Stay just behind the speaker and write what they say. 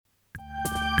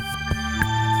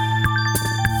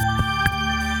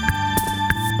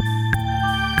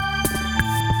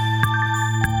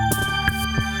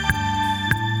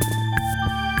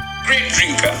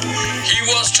drinker. He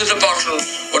was to the bottle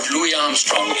what Louis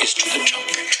Armstrong is to the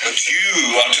chocolate. But you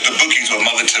are to the bookings what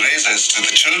Mother Teresa is to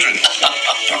the children.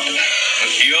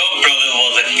 Your brother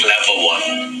was a clever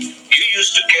one. You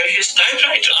used to carry his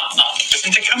typewriter.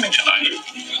 Isn't he coming tonight?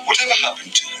 Whatever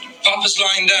happened to him? Papa's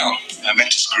lying down. I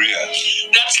meant his career.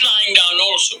 That's lying down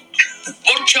also.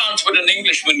 What chance would an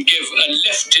Englishman give a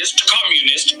leftist,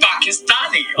 communist,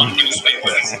 Pakistani on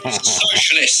newspapers?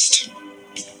 Socialist.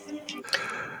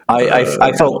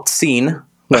 I felt seen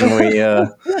when we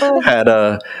had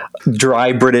a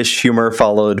dry British humor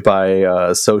followed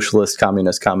by socialist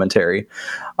communist commentary.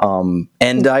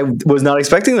 And I was not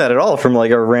expecting that at all from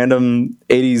like a random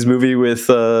 80s movie with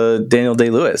Daniel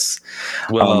Day-Lewis.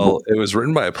 Well, it was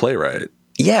written by a playwright.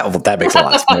 Yeah, well, that makes a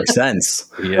lot more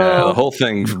sense. Yeah, the whole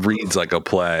thing reads like a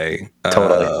play.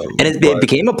 Totally. And it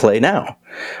became a play now.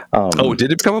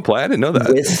 Did it become a play? I didn't know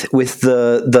that. With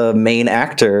the main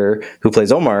actor who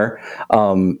plays Omar,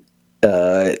 forget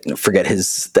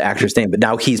the actor's name, but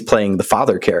now he's playing the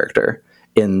father character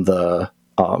in the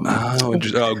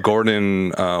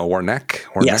Gordon Warneck.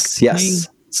 Yes.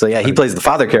 So yeah, he plays the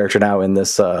father character now in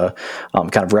this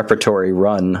kind of repertory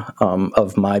run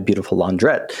of My Beautiful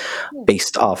Laundrette,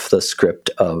 based off the script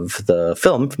of the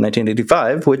film from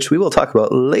 1985, which we will talk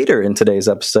about later in today's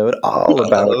episode. All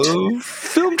about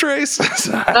Film Trace.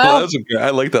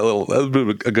 I like that little. That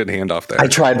was a good handoff there. I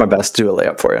tried my best to do a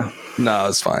layup for you. No,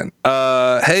 it's fine.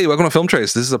 Hey, welcome to Film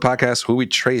Trace. This is a podcast where we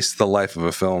trace the life of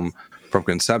a film from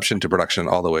conception to production,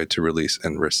 all the way to release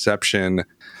and reception.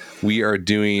 We are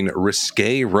doing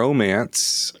risque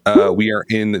romance. We are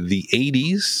in the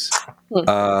 80s.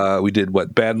 We did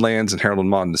Badlands and Harold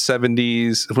and Maude in the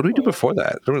 70s. What did we do before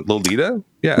that? Lolita?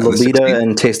 Yeah. Lolita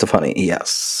and Taste of Honey.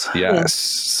 Yes.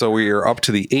 So we are up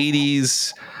to the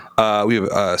 80s. We have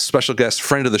a special guest,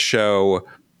 friend of the show,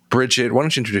 Bridget. Why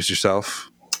don't you introduce yourself?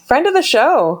 Friend of the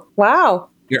show. Wow.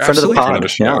 You're friend of the absolutely pod. Friend of the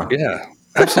show. Yeah.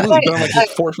 Absolutely. You've done like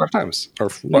 4 or 5 times. Can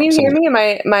you hear me? Am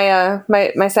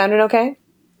my sounding okay?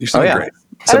 You sound great.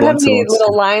 I don't have any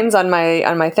little lines on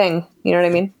my thing. You know what I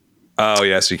mean? Oh,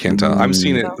 yes, you can tell. I'm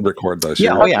seeing it record those.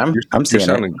 Yeah, I'm seeing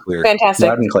it. Clear. Fantastic.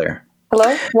 Loud and clear.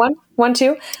 Hello? 1,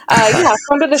 2.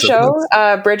 Friend of the show,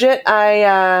 Bridget.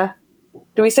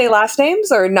 Do we say last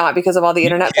names or not because of all the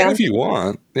internet fans? If you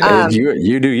want. Yeah.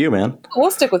 You do you, man. We'll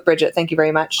stick with Bridget. Thank you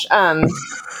very much. And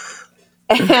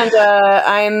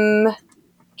I'm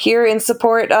here in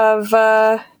support of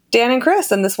Dan and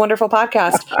Chris and this wonderful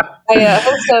podcast. I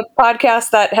host a podcast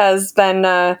that has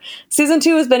been, season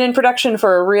 2 has been in production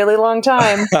for a really long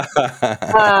time,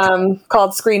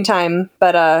 called Screen Time,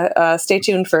 but stay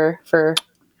tuned for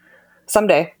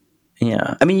someday.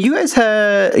 Yeah. I mean, you guys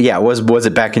had, was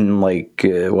it back in like,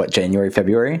 January,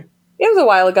 February? It was a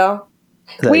while ago.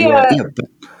 We kind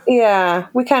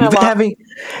of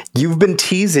you've been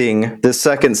teasing this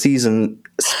second season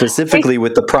specifically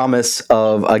with the promise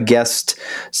of a guest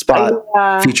spot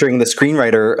featuring the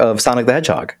screenwriter of Sonic the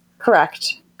Hedgehog.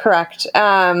 Correct.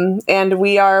 And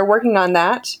we are working on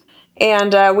that.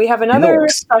 And we have another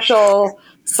special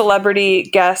celebrity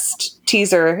guest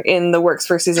teaser in the works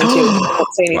for season 2. I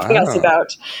won't say anything else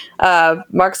about.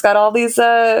 Mark's got all these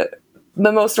the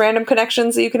most random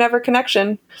connections that you can ever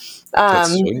connection.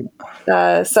 We've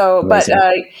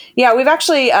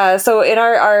actually so in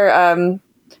our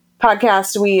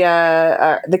podcast we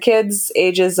the kids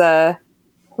ages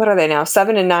what are they now,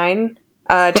 7 and 9,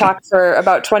 talk for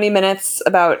about 20 minutes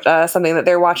about something that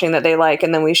they're watching that they like,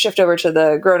 and then we shift over to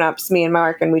the grown-ups, me and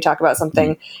Mark, and we talk about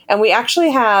something. And we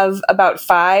actually have about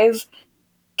 5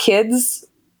 kids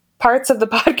parts of the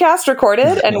podcast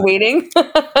recorded and waiting.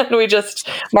 And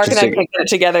Mark and I can't get it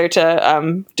together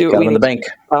to do what we need in the bank.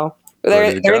 Oh, they're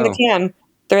in the can.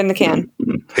 They're in the can.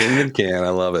 In the can. I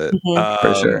love it.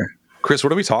 For sure. Chris,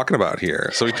 what are we talking about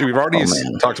here? So we've already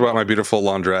talked about My Beautiful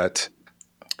Laundrette.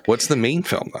 What's the main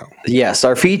film, though? Yes,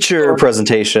 our feature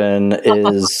presentation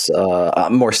is a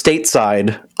more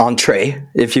stateside entree,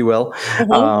 if you will.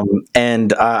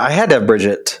 And I had to have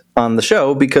Bridget on the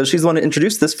show because she's the one who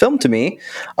introduced this film to me.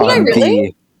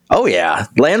 Really? Oh, yeah.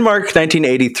 Landmark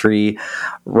 1983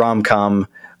 rom-com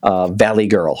Valley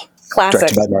Girl. Classic.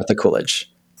 Directed by Martha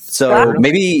Coolidge. So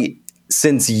maybe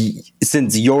since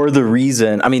you're the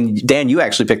reason, I mean, Dan, you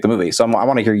actually picked the movie, so I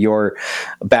want to hear your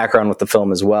background with the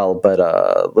film as well. But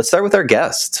let's start with our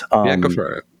guest. Go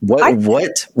for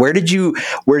it. Where did you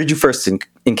first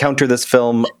encounter this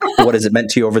film? What has it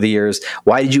meant to you over the years?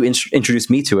 Why did you introduce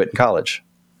me to it in college?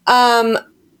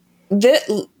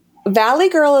 Valley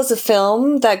Girl is a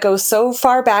film that goes so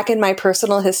far back in my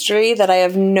personal history that I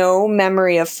have no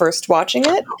memory of first watching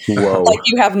it. Whoa. Like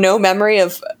you have no memory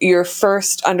of your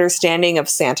first understanding of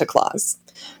Santa Claus.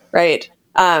 right?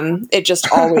 It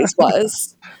just always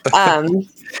was.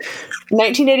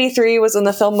 1983 was when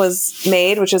the film was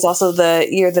made, which is also the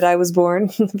year that I was born.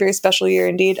 Very special year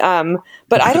indeed.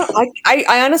 But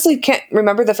I honestly can't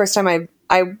remember the first time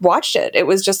I watched it. It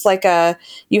was just like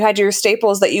you had your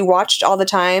staples that you watched all the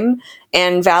time,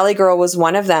 and Valley Girl was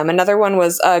one of them. Another one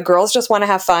was Girls Just Want to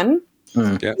Have Fun.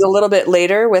 Yeah. It was a little bit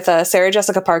later with Sarah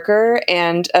Jessica Parker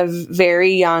and a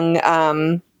very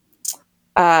young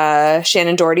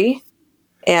Shannon Doherty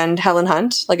and Helen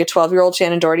Hunt, like a 12-year-old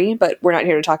Shannon Doherty, but we're not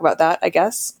here to talk about that, I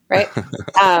guess, right?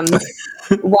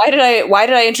 Why did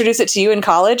I introduce it to you in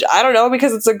college? I don't know,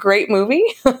 because it's a great movie.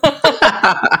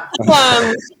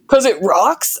 Because it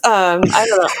rocks. I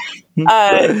don't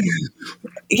know.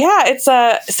 Yeah, it's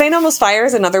St. Elmo's Fire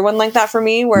is another one like that for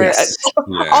me, where Yes.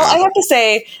 I have to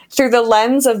say, through the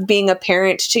lens of being a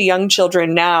parent to young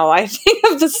children now, I think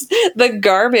of the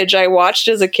garbage I watched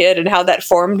as a kid and how that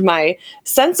formed my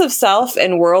sense of self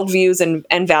and worldviews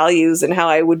and values, and how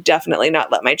I would definitely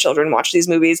not let my children watch these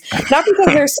movies. Not because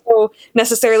they're so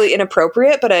necessarily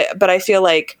inappropriate, but I feel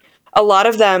like a lot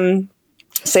of them.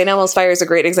 St. Elmo's Fire is a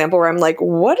great example where I'm like,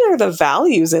 what are the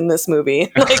values in this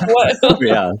movie? Like, what?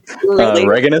 Yeah. Really?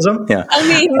 Reaganism? Yeah. I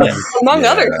mean, among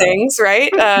other things, right?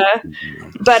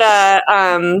 But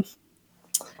I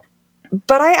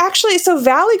actually, so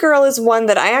Valley Girl is one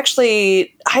that I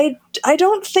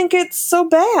don't think it's so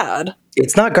bad.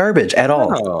 It's not garbage at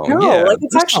all. No, like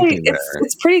it's actually,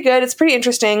 it's pretty good. It's pretty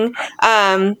interesting.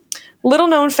 Little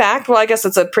known fact, well, I guess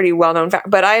it's a pretty well-known fact,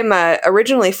 but I'm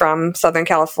originally from Southern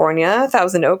California,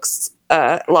 Thousand Oaks,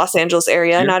 Los Angeles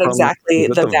area, You're not from- exactly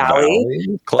is it the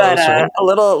valley, Close, but right? a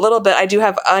little bit. I do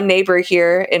have a neighbor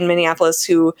here in Minneapolis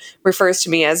who refers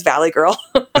to me as Valley Girl.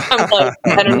 I'm like,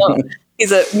 I don't know. He's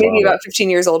maybe about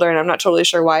 15 years older, and I'm not totally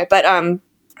sure why, but no,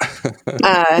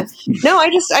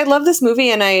 I love this movie,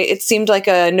 and it seemed like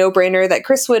a no-brainer that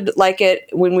Chris would like it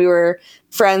when we were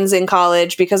friends in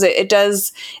college, because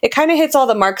it kind of hits all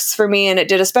the marks for me, and it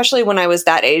did, especially when I was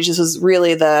that age. This was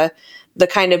really the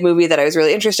kind of movie that I was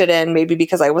really interested in, maybe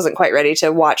because I wasn't quite ready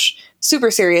to watch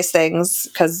super serious things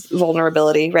because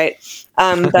vulnerability, right?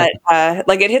 But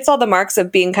like it hits all the marks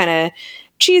of being kind of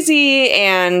cheesy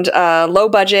and low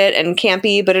budget and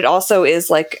campy, but it also is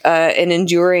like an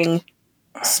enduring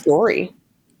story,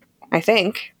 I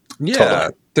think. Yeah,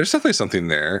 Totally. There's definitely something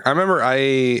there. I remember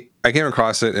I came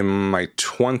across it in my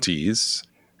 20s,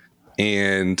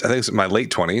 and I think it's my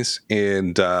late 20s,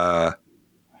 and I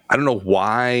don't know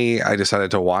why I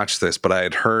decided to watch this, but I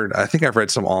think I've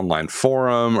read some online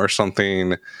forum or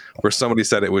something where somebody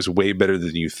said it was way better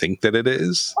than you think that it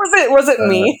is. Was it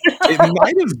me? It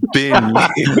might have been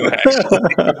you, actually.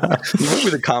 You might be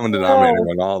the common denominator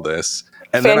in all this.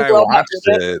 And then I Fangirl watched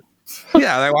message it.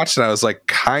 Yeah, and I watched it. I was like,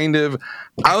 I'm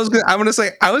gonna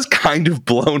say I was kind of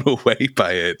blown away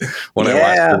by it when I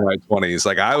watched it in my 20s.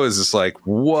 Like I was just like,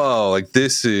 whoa, like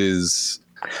this is.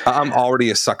 I'm already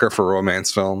a sucker for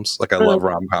romance films. Like I love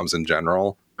rom-coms in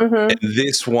general. And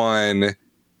this one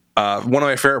of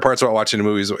my favorite parts about watching the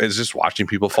movies is just watching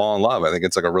people fall in love. I think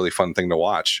it's like a really fun thing to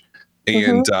watch.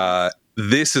 And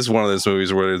this is one of those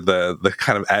movies where the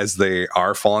kind of as they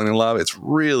are falling in love, it's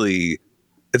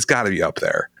got to be up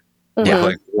there. Yeah.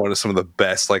 Like one of some of the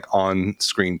best like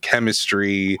on-screen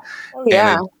chemistry. Oh,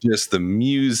 yeah. And just the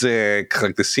music,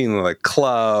 like the scene in the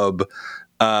club.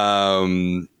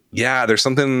 Yeah, there's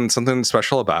something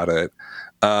special about it.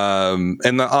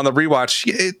 And on the rewatch,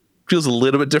 it feels a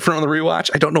little bit different on the rewatch.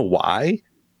 I don't know why.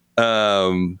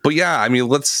 But yeah, I mean,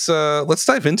 let's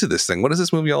dive into this thing. What is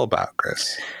this movie all about,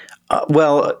 Chris?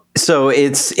 Well, so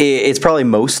it's probably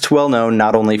most well known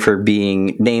not only for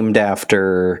being named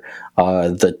after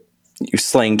the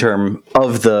slang term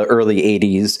of the early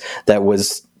 80s that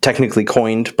was technically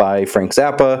coined by Frank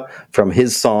Zappa from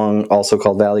his song, also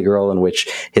called Valley Girl, in which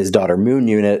his daughter Moon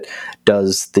Unit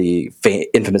does the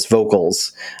infamous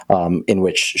vocals, in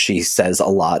which she says a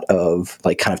lot of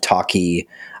like kind of talky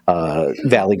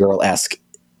Valley Girl-esque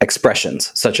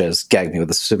expressions, such as gag me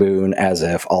with a spoon, as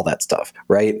if, all that stuff,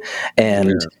 right?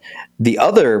 And the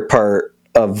other part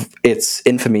of its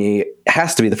infamy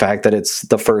has to be the fact that it's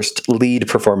the first lead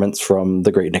performance from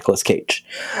the great Nicolas Cage,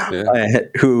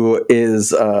 who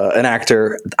is an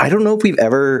actor. I don't know if we've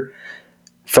ever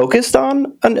focused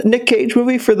on a Nick Cage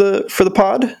movie for the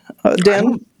pod,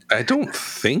 Dan. I don't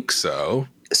think so.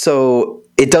 So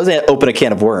it doesn't open a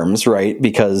can of worms, right?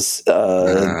 Because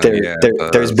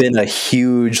there's been a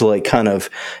huge like kind of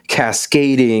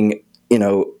cascading,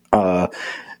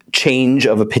 change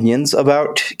of opinions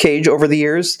about Cage over the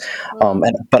years.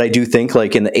 But I do think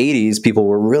like in the 80s, people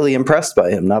were really impressed by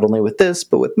him, not only with this,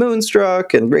 but with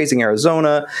Moonstruck and Raising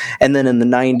Arizona. And then in the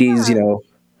 90s,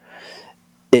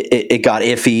 it got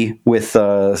iffy with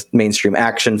mainstream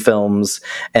action films,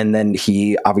 and then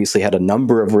he obviously had a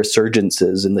number of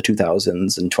resurgences in the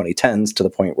 2000s and 2010s to the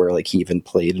point where like he even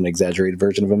played an exaggerated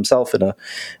version of himself in a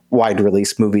wide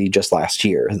release movie just last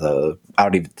year, the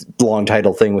long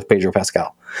title thing with Pedro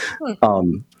Pascal.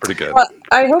 Pretty good. Well,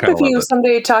 I hope Kinda if you love it.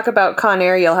 someday talk about Con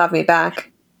Air, you'll have me back.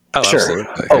 Oh, Sure.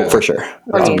 absolutely. Oh, for sure.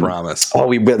 That's a mean- promise. Oh,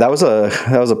 that was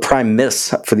a prime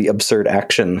miss for the absurd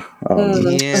action.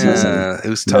 Yeah, it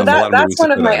was So tough. A lot of that's movies one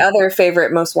took of my that. other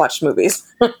favorite, most watched movies.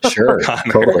 Sure,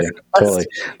 totally.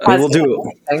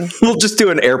 We'll just do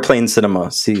an airplane cinema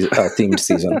themed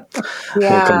season. We'll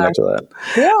come back to that.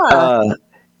 Yeah.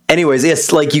 Anyways,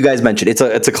 yes, like you guys mentioned, it's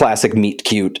a classic meet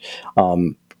cute.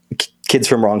 Kids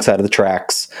from Wrong Side of the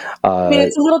Tracks. I mean,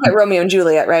 it's a little bit Romeo and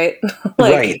Juliet, right?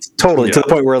 Right, totally. Yeah. To the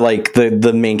point where like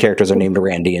the main characters are named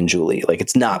Randy and Julie. Like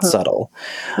it's not subtle.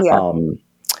 Yeah.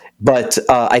 But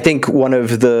I think one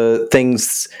of the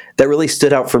things that really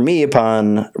stood out for me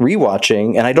upon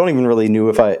rewatching, and I don't even really knew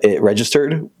if it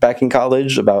registered back in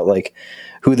college about like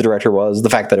who the director was, the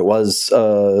fact that it was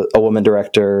a woman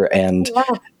director, and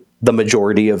the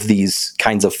majority of these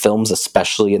kinds of films,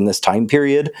 especially in this time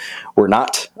period, were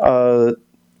not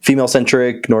female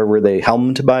centric, nor were they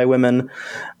helmed by women.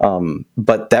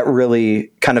 But that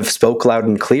really kind of spoke loud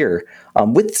and clear,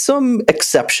 with some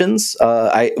exceptions.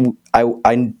 I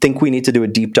think we need to do a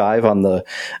deep dive on the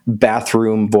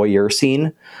bathroom voyeur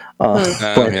scene.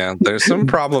 Yeah, there's some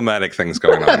problematic things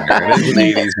going on here. It is an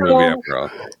 80s movie after all.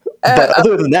 But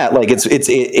other than that, like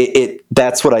it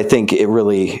that's what I think it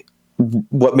really,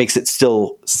 what makes it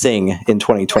still sing in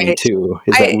 2022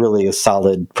 is that really a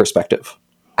solid perspective.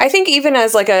 I think even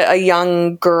as like a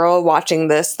young girl watching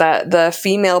this, that the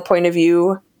female point of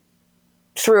view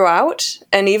throughout,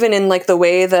 and even in like the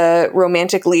way the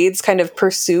romantic leads kind of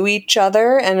pursue each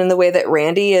other, and in the way that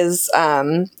Randy is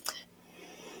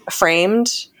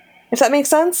framed, if that makes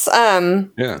sense.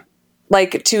 Yeah.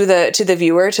 Like to the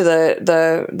viewer, to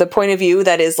the point of view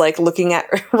that is like looking at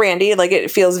Randy, like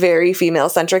it feels very female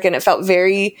centric, and it felt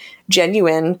very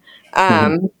genuine.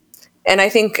 And I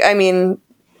think, I mean,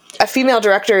 a female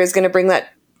director is going to bring that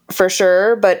for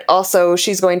sure, but also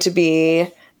she's going to be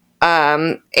she's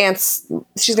going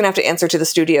to have to answer to the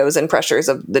studios and pressures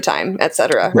of the time,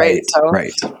 etc. Right. So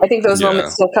right. I think those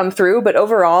moments still come through, but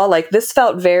overall, like this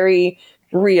felt very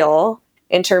real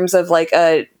in terms of like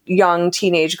a young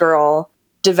teenage girl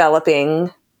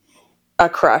developing a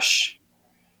crush.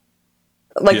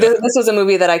 Like this was a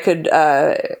movie that I could,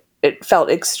 it felt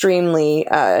extremely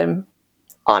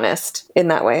honest in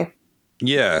that way.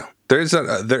 Yeah.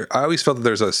 I always felt that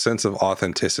there's a sense of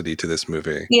authenticity to this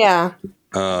movie. Yeah.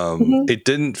 It just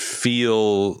didn't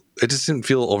feel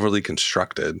overly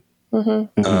constructed. A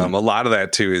lot of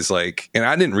that too is like, and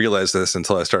I didn't realize this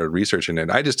until I started researching it.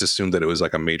 I just assumed that it was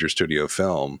like a major studio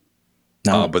film.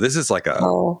 But this is like a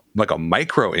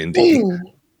micro indie.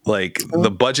 Like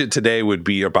the budget today would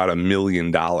be about $1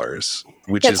 million,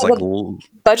 which is like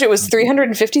budget was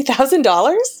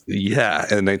 $350,000. Yeah,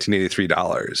 in 1983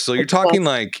 dollars. So you're talking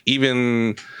like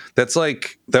even that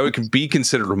would be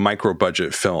considered a micro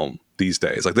budget film these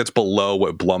days. Like that's below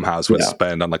what Blumhouse would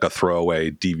spend on like a throwaway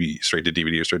DVD, straight to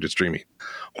DVD or straight to streaming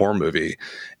horror movie.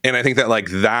 And I think that like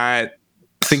that,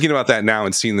 thinking about that now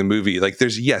and seeing the movie, like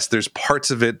there's parts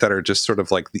of it that are just sort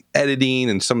of like the editing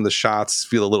and some of the shots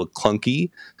feel a little clunky.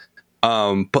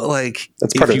 But like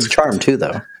that's part of its charm too,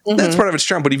 though. That's part of its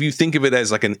charm. But if you think of it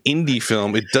as like an indie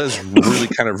film, it does really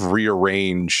kind of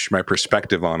rearrange my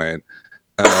perspective on it,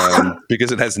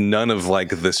 because it has none of like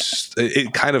this.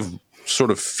 It kind of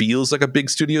sort of feels like a big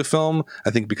studio film,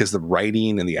 I think, because the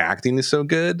writing and the acting is so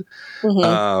good.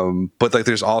 But like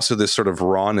there's also this sort of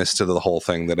rawness to the whole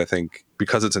thing that I think,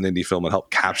 because it's an indie film, it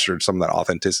helped capture some of that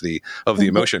authenticity of the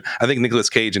emotion. I think Nicolas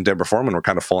Cage and Deborah Foreman were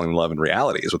kind of falling in love in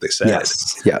reality, is what they said.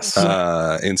 Yes.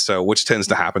 And so, which tends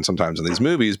to happen sometimes in these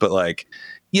movies, but like,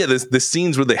 yeah, the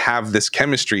scenes where they have this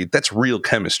chemistry, that's real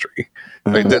chemistry.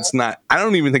 Right? That's not, I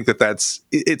don't even think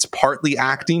it's partly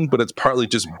acting, but it's partly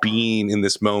just being in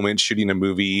this moment, shooting a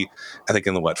movie, I think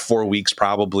in 4 weeks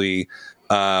probably,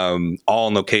 all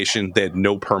on location. They had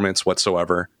no permits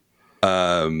whatsoever.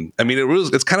 I mean,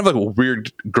 it's kind of like a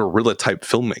weird guerrilla type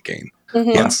filmmaking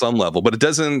on some level, but it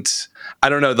doesn't, I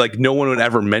don't know, like no one would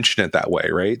ever mention it that way,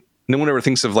 right? No one ever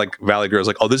thinks of like Valley Girls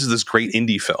like, oh, this is this great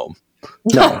indie film.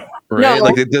 No. Right? No.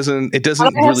 Like it doesn't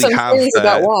really have that.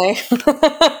 About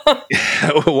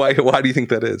why. Why do you think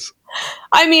that is?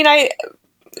 I mean,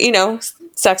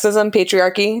 sexism,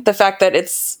 patriarchy, the fact that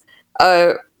it's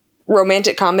a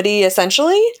romantic comedy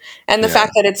essentially, and the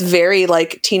fact that it's very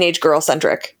like teenage girl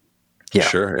centric. Yeah.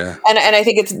 Sure, yeah. And I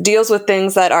think it deals with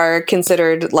things that are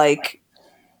considered like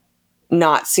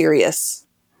not serious.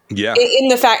 Yeah. In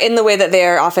the way that they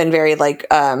are often very like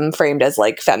framed as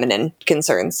like feminine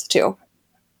concerns too.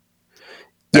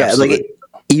 Yeah, Absolutely. like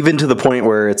even to the point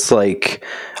where it's like,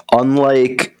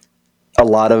 unlike a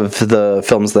lot of the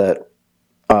films that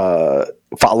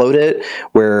followed it,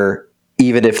 where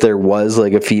even if there was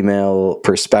like a female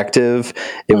perspective,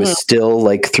 it was still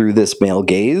like through this male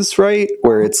gaze, right?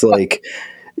 Where it's like,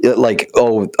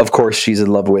 oh, of course she's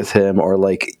in love with him, or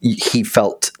like he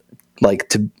felt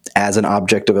like as an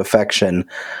object of affection.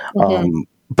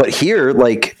 But here,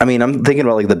 like, I mean, I'm thinking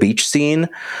about like the beach scene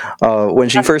when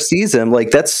she first sees him.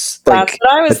 Like, that's what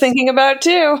I was thinking about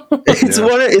too.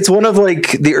 It's one of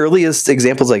like the earliest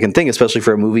examples I can think, especially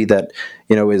for a movie that,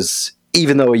 you know, is,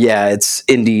 even though it's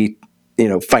indie, you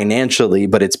know, financially,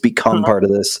 but it's become part of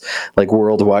this like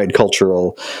worldwide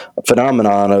cultural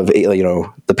phenomenon of, you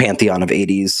know, the pantheon of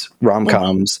 80s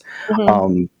rom-coms.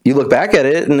 You look back at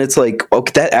it and it's like,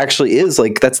 okay, that actually is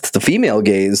like, that's the female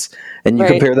gaze, and you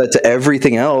compare that to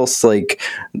everything else, like,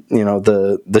 you know,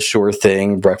 the Sure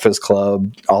Thing, Breakfast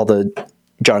Club, all the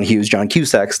John Hughes, John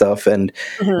Cusack stuff, and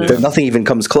nothing even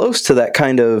comes close to that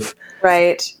kind of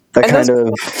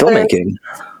filmmaking.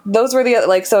 Those were the,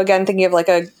 like, so again, thinking of like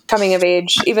a coming of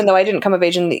age, even though I didn't come of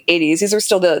age in the 80s, these are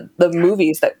still the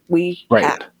movies that we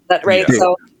had. Yeah.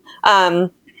 So,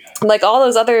 like all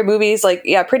those other movies, like,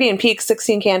 Pretty in Pink,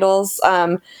 16 Candles,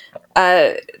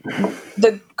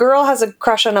 the girl has a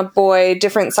crush on a boy,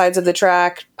 different sides of the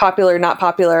track, popular, not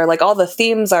popular, like all the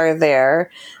themes are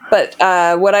there. But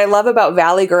what I love about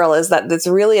Valley Girl is that it's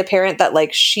really apparent that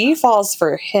like she falls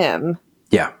for him.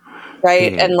 Yeah.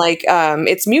 Right. And like,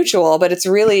 it's mutual, but it's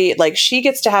really like she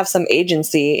gets to have some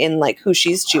agency in like who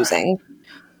she's choosing.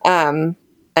 And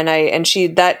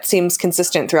that seems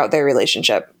consistent throughout their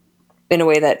relationship in a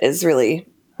way that is really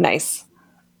nice.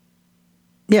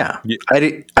 Yeah.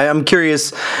 I'm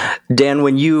curious, Dan,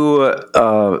 when you,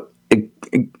 I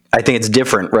think it's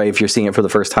different, right? If you're seeing it for the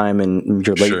first time in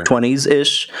your late 20s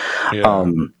ish. Yeah.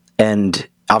 And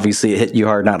obviously it hit you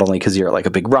hard, not only because you're like a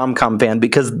big rom-com fan,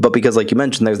 but because like you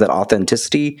mentioned, there's that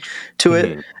authenticity to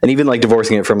it. And even like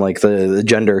divorcing it from like the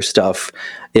gender stuff,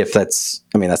 if that's,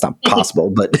 I mean, that's not possible,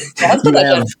 but you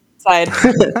have,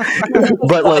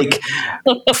 but like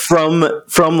from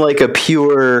like a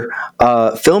pure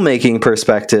filmmaking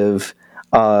perspective,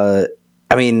 I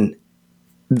mean,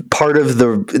 part of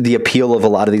the appeal of a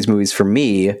lot of these movies for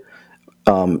me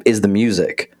is the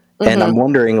music. And I'm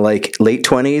wondering, like, late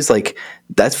 20s, like,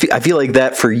 I feel like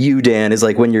that for you, Dan, is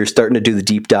like when you're starting to do the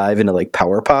deep dive into like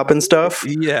power pop and stuff.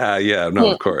 Yeah,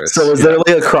 no, of course. So is there like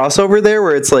a crossover there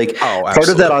where it's like part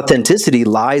of that authenticity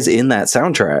lies in that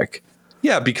soundtrack?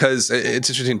 Yeah, because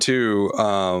it's interesting too.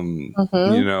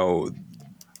 You know,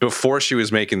 before she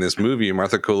was making this movie,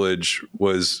 Martha Coolidge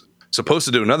was supposed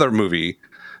to do another movie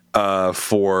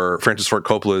for Francis Ford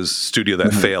Coppola's studio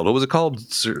that failed. What was it called?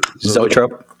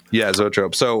 Zoetrope. Yeah,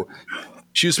 Zoetrope. So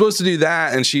she was supposed to do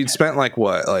that, and she'd spent like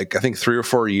I think 3 or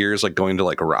 4 years like going to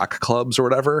like rock clubs or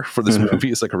whatever for this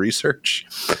movie as like a research.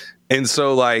 And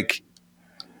so like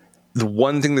the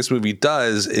one thing this movie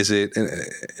does is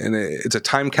it's a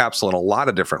time capsule in a lot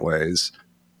of different ways,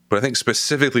 but I think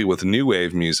specifically with new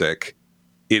wave music,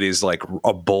 it is like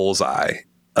a bullseye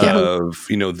of,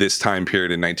 you know, this time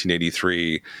period in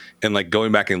 1983, and like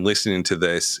going back and listening to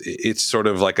this, it's sort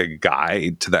of like a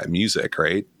guide to that music,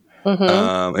 right?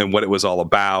 And what it was all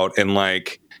about. And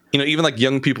like, you know, even like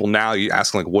young people now, you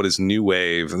ask them like, what is new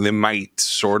wave? And they might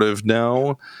sort of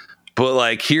know, but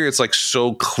like here it's like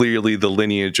so clearly the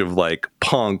lineage of like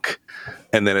punk.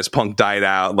 And then as punk died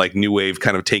out, like new wave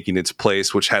kind of taking its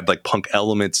place, which had like punk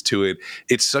elements to it.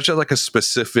 It's such a like a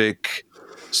specific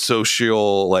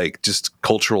social, like just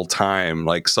cultural time,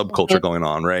 like subculture going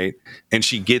on, right? And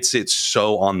she gets it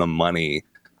so on the money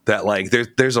that like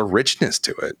there's a richness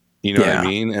to it. You know what I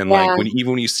mean? And like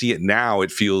when you see it now,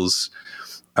 it feels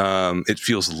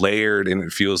layered, and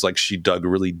it feels like she dug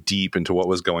really deep into what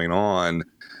was going on.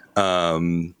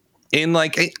 And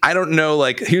like I don't know,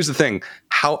 like here's the thing: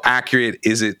 how accurate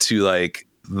is it to like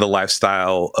the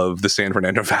lifestyle of the San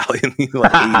Fernando Valley in the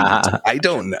like 80s? I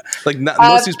don't know. Like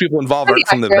most of these people involved aren't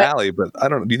from the Valley, but I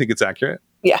don't know. Do you think it's accurate?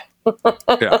 Yeah.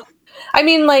 I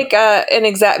mean, like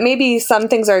maybe some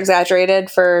things are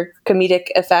exaggerated for comedic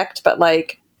effect, but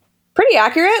like pretty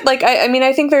accurate. Like, I mean,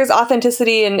 I think there's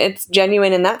authenticity and it's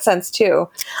genuine in that sense too.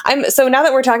 So now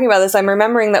that we're talking about this, I'm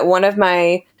remembering that one of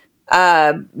my,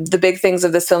 the big things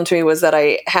of this film to me was that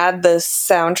I had the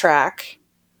soundtrack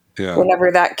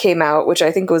whenever that came out, which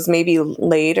I think was maybe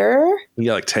later.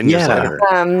 Yeah, like 10 years later.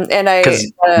 And I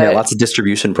lots of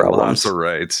distribution problems. Lots of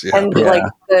rights. And like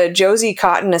the Josie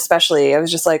Cotton especially, I was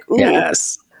just like, ooh.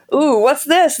 Yes. ooh, what's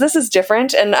this? This is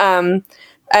different. And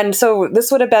so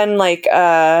this would have been like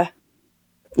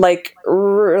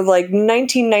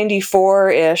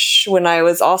 1994-ish, when I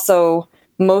was also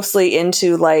mostly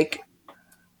into like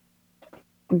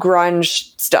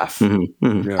grunge stuff.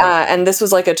 Yeah. And this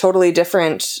was like a totally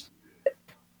different,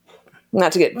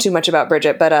 not to get too much about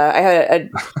Bridget, but I had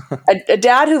a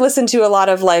dad who listened to a lot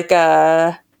of like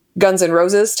Guns N'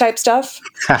 Roses type stuff.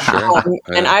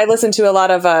 And I listened to a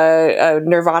lot of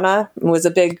Nirvana, and was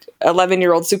a big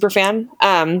 11-year-old super fan,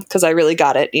 because I really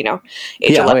got it, age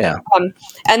 11.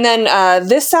 And then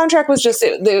this soundtrack was just,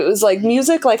 it was like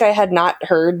music like I had not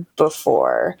heard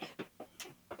before,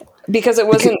 because it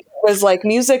was like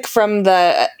music from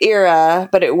the era,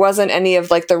 but it wasn't any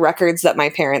of like the records that my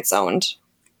parents owned.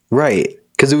 Right.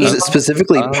 Because it was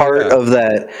specifically part of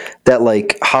that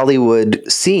like Hollywood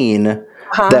scene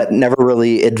that never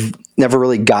really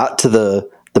got to the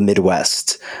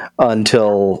Midwest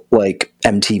until like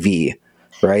MTV,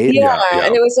 right? Yeah.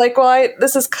 And it was like, well,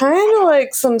 this is kind of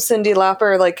like some Cyndi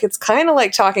Lauper, like it's kind of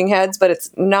like Talking Heads, but it's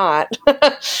not.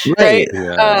 Right.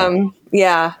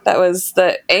 Yeah. That was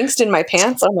the angst in my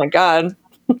pants. Oh my God.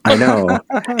 I know.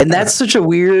 And that's such a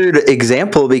weird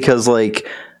example, because like,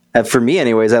 for me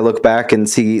anyways, I look back and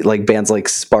see like bands like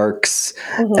Sparks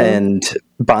and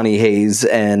Bonnie Hayes,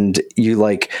 and you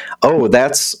like, oh,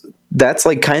 that's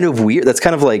like kind of weird. That's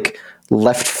kind of like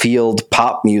left field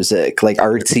pop music, like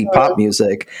artsy pop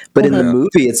music. But in the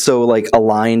movie, it's so like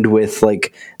aligned with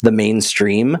like the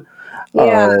mainstream,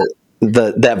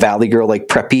 that Valley Girl, like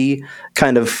preppy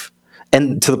kind of,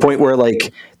 and to the point where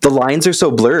like the lines are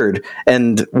so blurred.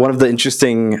 And one of the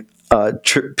interesting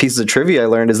pieces of trivia I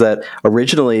learned is that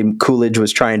originally Coolidge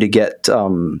was trying to get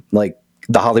like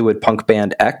the Hollywood punk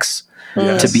band X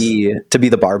to be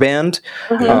the bar band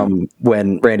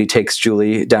when Randy takes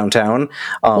Julie downtown,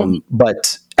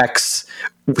 but X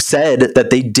said that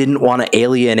they didn't want to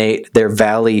alienate their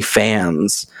Valley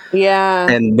fans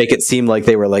and make it seem like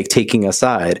they were like taking a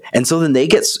side, and so then they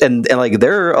get and like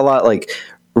they're a lot like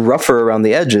rougher around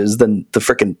the edges than the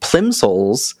freaking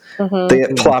Plimsolls they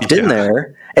get plopped in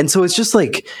there. And so it's just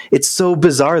like, it's so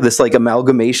bizarre, this like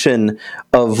amalgamation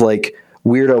of like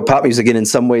weirdo pop music. And in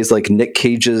some ways, like Nick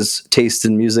Cage's taste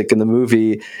in music in the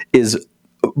movie is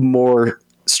more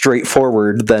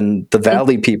straightforward than the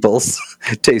Valley people's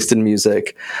taste in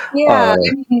music.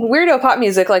 Weirdo pop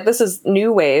music, like this is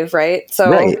new wave, right? So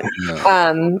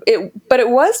but it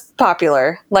was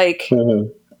popular, like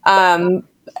and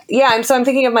so I'm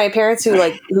thinking of my parents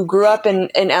who grew up in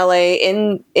LA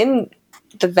in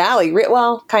the Valley,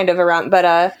 well, kind of around,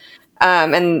 but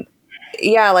and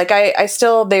like I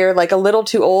still, they're like a little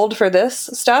too old for this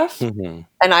stuff, and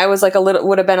I was like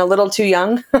would have been a little too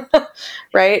young,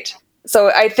 right?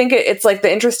 So I think it's like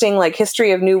the interesting like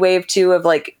history of new wave too, of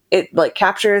like it like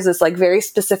captures this like very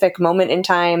specific moment in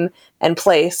time and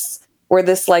place where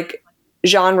this like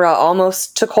genre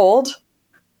almost took hold.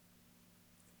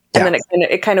 And then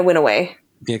it kind of went away.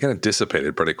 Yeah, it kind of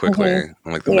dissipated pretty quickly in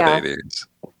like the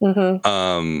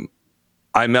mid-80s.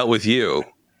 I Melt With You.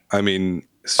 I mean,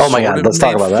 oh my God, let's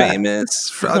talk about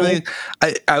famous. I mean,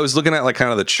 I was looking at like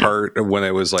kind of the chart when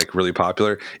it was like really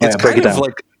popular. It's kind of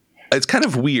like, it's kind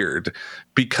of weird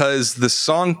because the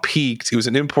song peaked. It was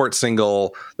an import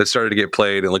single that started to get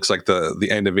played. It looks like the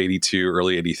end of 82,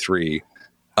 early 83.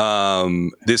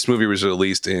 This movie was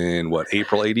released in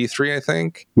April 83, I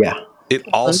think. Yeah. It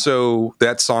also,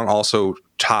 that song also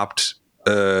topped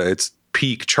its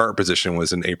peak chart position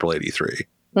was in April 83.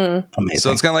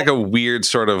 So it's kind of like a weird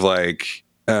sort of like,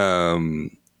 I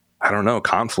don't know,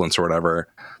 confluence or whatever,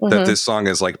 that this song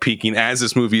is like peaking as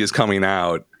this movie is coming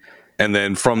out. And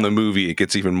then from the movie, it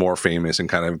gets even more famous and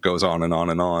kind of goes on and on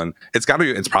and on. It's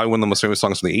probably one of the most famous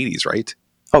songs from the 80s, right?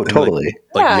 Oh, totally.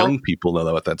 Like young people know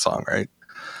about that song, right?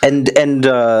 And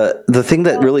the thing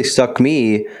that really stuck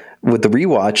me with the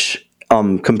rewatch,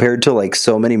 compared to like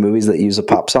so many movies that use a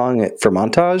pop song for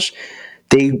montage,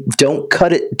 they don't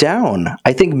cut it down.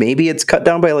 I think maybe it's cut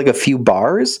down by like a few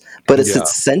bars, but it's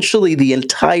essentially the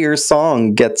entire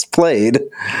song gets played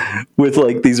with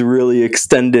like these really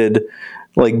extended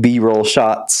like B-roll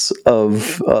shots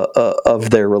of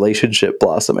their relationship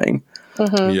blossoming.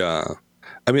 Yeah.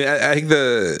 I mean, I think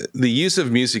the use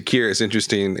of music here is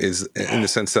interesting, is in the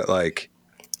sense that like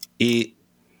it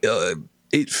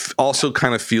also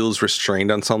kind of feels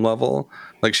restrained on some level.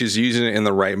 Like she's using it in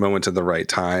the right moment at the right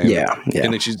time. Yeah.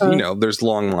 And then she's, there's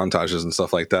long montages and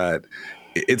stuff like that.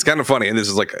 It's kind of funny. And this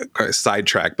is like a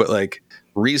sidetrack, but like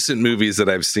recent movies that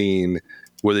I've seen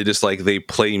where they just like, they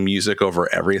play music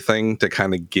over everything to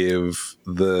kind of give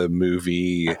the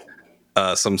movie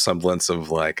some semblance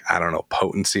of like, I don't know,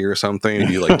 potency or something. If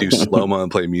you like do slow-mo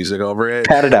and play music over it.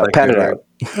 Pat it out, like, pat it out.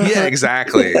 Yeah,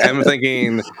 exactly. I'm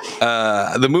thinking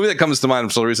the movie that comes to mind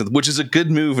for some reason, which is a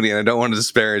good movie, and I don't want to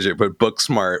disparage it, but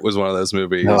Booksmart was one of those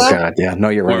movies. Oh God, yeah, no,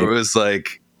 you're Where right. it was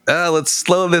like, let's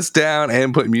slow this down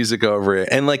and put music over it.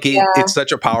 And like it's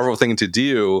such a powerful thing to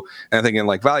do. And I think in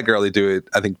like Valley Girl, they do it,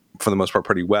 I think, for the most part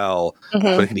pretty well,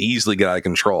 but it can easily get out of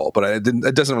control. But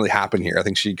it doesn't really happen here. I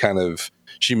think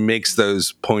she makes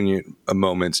those poignant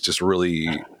moments just really,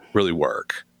 really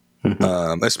work.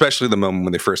 Especially the moment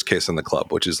when they first kiss in the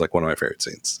club, which is like one of my favorite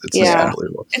scenes. It's just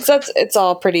unbelievable. It's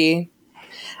all pretty.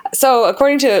 So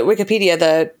according to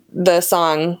Wikipedia, the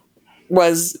song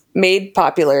was made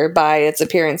popular by its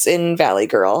appearance in Valley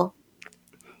Girl.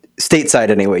 Stateside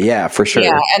anyway, yeah, for sure.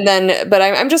 Yeah, and then, but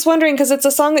I'm just wondering, because it's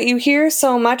a song that you hear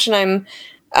so much, and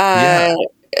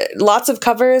lots of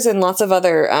covers and lots of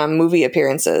other movie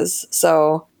appearances.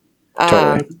 So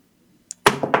Totally.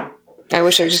 I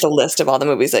wish there was just a list of all the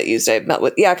movies that used it.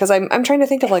 But because I'm trying to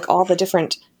think of like all the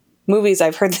different movies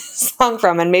I've heard this song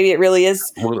from, and maybe it really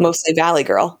is mostly Valley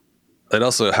Girl. It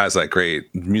also has that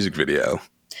great music video,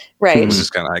 right? which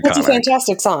is kind of iconic. It's a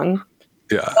fantastic song.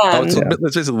 Yeah,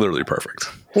 it's just literally perfect.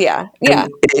 Yeah.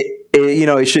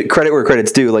 It should credit where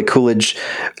credit's due. Like Coolidge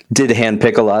did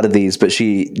handpick a lot of these, but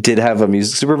she did have a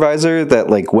music supervisor that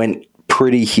like went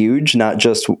pretty huge, not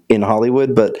just in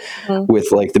Hollywood, but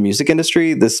with like the music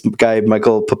industry. This guy,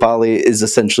 Michael Papali, is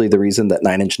essentially the reason that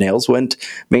Nine Inch Nails went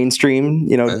mainstream,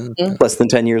 less than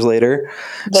 10 years later.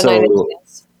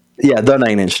 The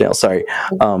Nine Inch Nails, sorry.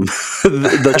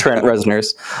 The Trent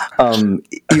Reznors.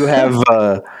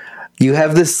 You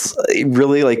have this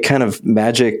really like kind of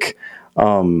magic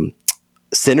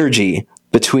synergy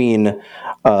between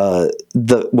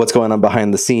what's going on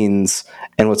behind the scenes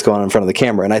and what's going on in front of the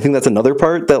camera. And I think that's another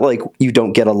part that like you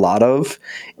don't get a lot of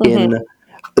in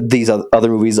these other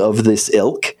movies of this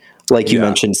ilk. Like you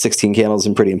mentioned 16 Candles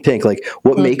and Pretty in Pink. Like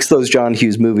what makes those John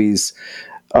Hughes movies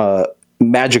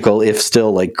magical, if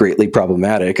still like greatly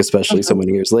problematic, especially so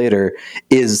many years later,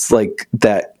 is like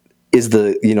that is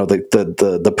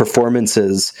the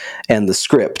performances and the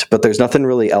script, but there's nothing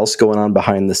really else going on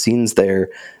behind the scenes there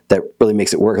that really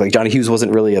makes it work. Like John Hughes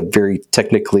wasn't really a very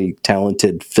technically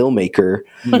talented filmmaker.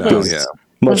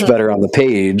 Much better on the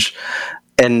page.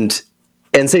 And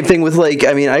same thing with like,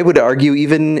 I mean, I would argue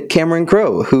even Cameron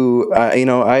Crowe, who,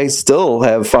 I still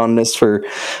have fondness for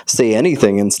Say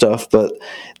Anything and stuff, but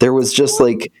there was just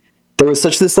like, there was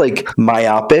such this like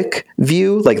myopic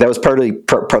view. Like that was part of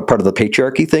the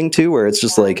patriarchy thing too, where it's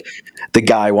just like the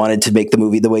guy wanted to make the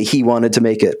movie the way he wanted to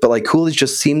make it. But like Coolidge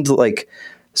just seemed like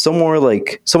so much more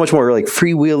like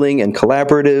freewheeling and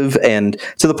collaborative, and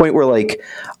to the point where like,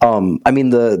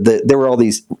 there were all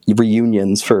these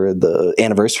reunions for the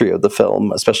anniversary of the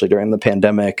film, especially during the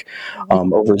pandemic,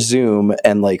 over Zoom,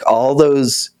 and like all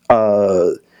those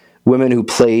women who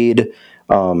played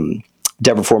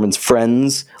Deborah Foreman's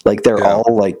friends, like they're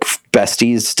all like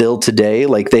besties still today.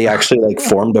 Like they actually like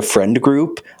formed a friend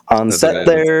group on set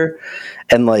there,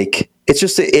 and like it's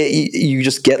just you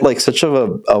just get like such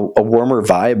of a warmer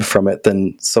vibe from it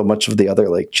than so much of the other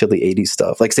like chilly 80s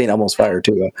stuff, like St. Elmo's Fire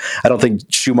too. I don't think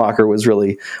Schumacher was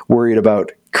really worried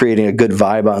about creating a good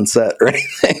vibe on set or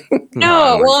anything.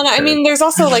 No, well, and I mean, there's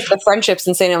also like the friendships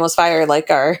in St. Elmo's Fire,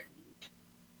 like are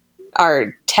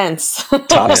tense,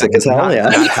 toxic as hell. Yeah,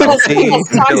 I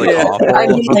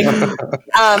mean, like,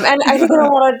 and I think in a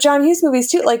lot of John Hughes movies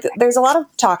too, like there's a lot of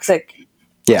toxic.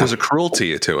 Yeah, there's a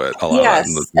cruelty to it. A lot. Yes,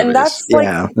 and that's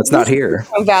like that's not here.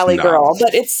 Valley Girl,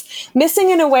 but it's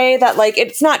missing in a way that like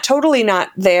it's not totally not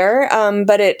there.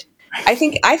 But I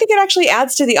think it actually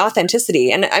adds to the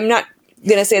authenticity. And I'm not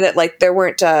gonna say that like there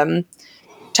weren't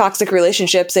toxic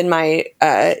relationships in my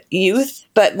youth,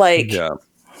 but like. Yeah.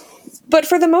 But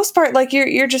for the most part, like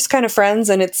you're just kind of friends,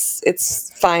 and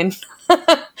it's fine.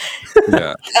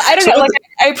 Yeah, I don't know. Like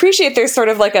I appreciate there's sort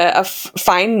of like a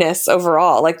fineness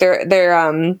overall. Like they're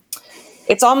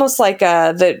it's almost like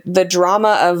the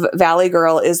drama of Valley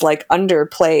Girl is like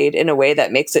underplayed in a way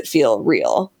that makes it feel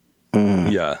real.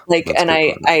 Yeah, like, and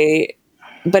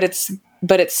but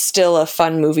it's still a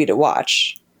fun movie to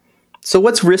watch. So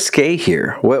what's risque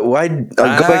here? Why? I'll go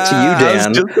back to you, Dan. I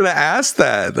was just going to ask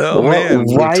that. Oh man,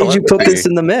 why did you put this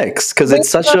in the mix? Because it's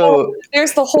such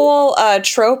There's the whole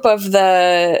trope of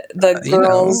the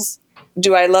girls.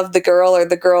 Do I love the girl or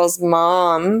the girl's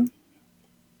mom?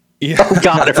 Yeah. Oh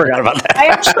God, I forgot about that.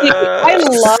 I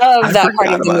love that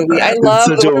part of the movie. I love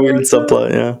such a weird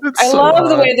subplot. Yeah, I love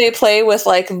the way they play with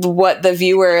like what the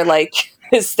viewer like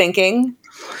is thinking.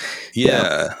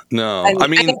 Yeah, no, I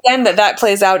mean, and again, that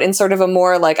plays out in sort of a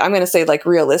more like I'm going to say like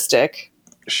realistic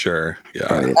Sure.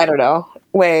 Yeah. I don't know.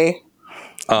 Way.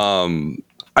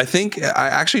 I think I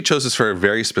actually chose this for a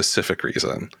very specific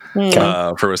reason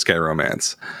for Risque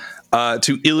Romance.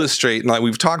 To illustrate, like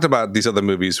we've talked about these other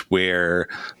movies where,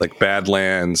 like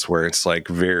Badlands, where it's like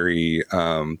very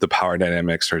the power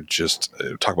dynamics are just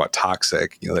talk about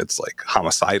toxic. You know, it's like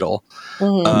homicidal.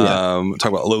 Talk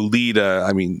about Lolita.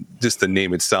 I mean, just the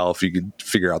name itself, you could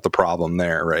figure out the problem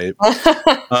there, right?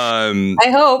 I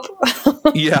hope.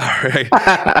 Yeah,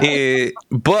 right.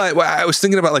 But I was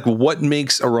thinking about like what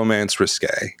makes a romance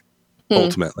risque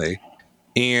ultimately.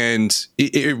 And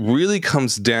it really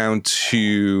comes down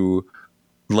to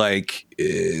like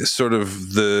sort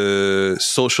of the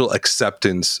social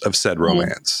acceptance of said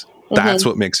romance. That's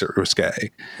what makes it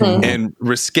risque. And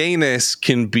risqueness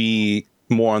can be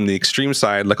more on the extreme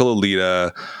side, like a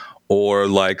Lolita or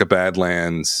like a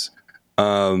Badlands.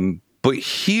 But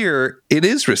here it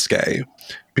is risque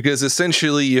because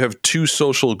essentially you have two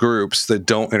social groups that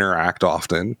don't interact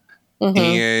often.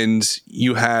 And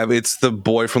you have it's the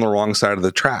boy from the wrong side of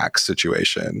the tracks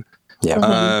situation.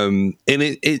 And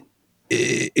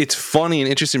it's funny and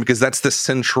interesting because that's the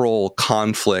central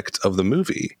conflict of the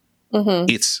movie.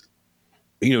 It's,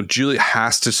 you know, Juliet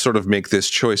has to sort of make this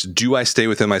choice. Do I stay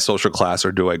within my social class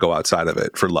or do I go outside of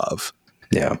it for love?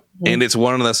 Yeah. And it's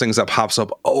one of those things that pops up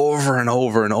over and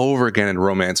over and over again in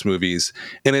romance movies.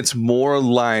 And it's more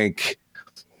like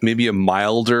maybe a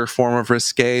milder form of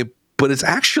risque, but it's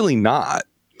actually not,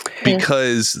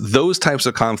 because those types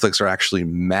of conflicts are actually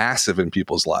massive in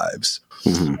people's lives.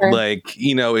 Like,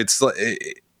 you know, it's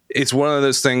one of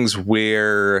those things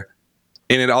where,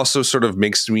 and it also sort of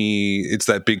makes me, it's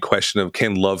that big question of,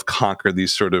 can love conquer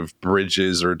these sort of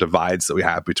bridges or divides that we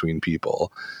have between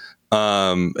people?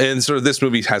 And sort of this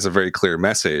movie has a very clear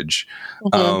message,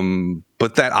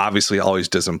 but that obviously always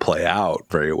doesn't play out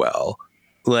very well.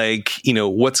 Like, you know,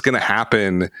 what's going to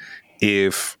happen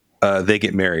if they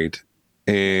get married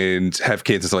and have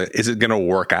kids and stuff like, is it going to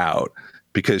work out?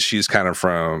 Because she's kind of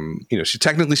from, you know, she's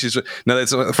now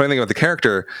that's the funny thing about the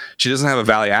character. She doesn't have a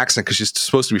Valley accent because she's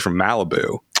supposed to be from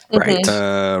Malibu. Right.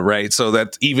 Right. So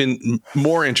that's even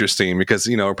more interesting because,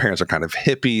 you know, her parents are kind of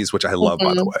hippies, which I love,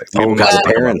 by the way. Oh, God,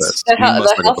 parents. The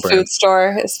health food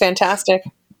store is fantastic.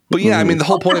 But yeah, I mean, the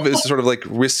whole point of it is sort of like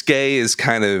risque is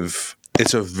kind of,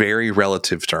 it's a very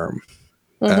relative term.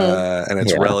 And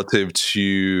it's relative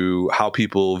to how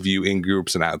people view in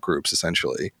groups and out groups,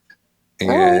 essentially.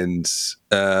 And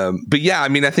but yeah, I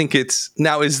mean, I think it's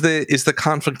now is the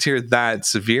conflict here that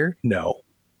severe? No,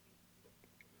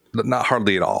 not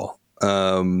hardly at all.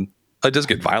 It does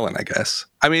get violent, I guess.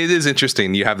 I mean, it is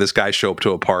interesting. You have this guy show up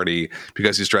to a party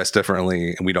because he's dressed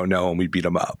differently, and we don't know, and we beat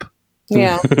him up.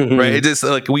 Yeah, right. It is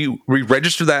like we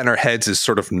register that in our heads as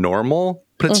sort of normal,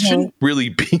 but it shouldn't really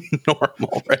be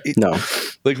normal, right? No,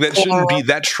 like that shouldn't be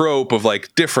that trope of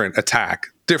like different attack,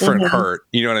 different hurt.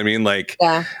 You know what I mean? Like,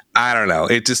 I don't know.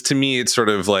 It just, to me, it's sort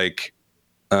of like,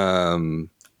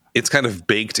 it's kind of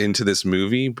baked into this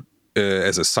movie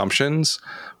as assumptions,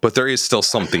 but there is still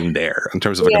something there in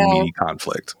terms of like a meaty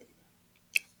conflict.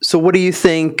 So what do you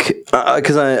think?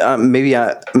 Because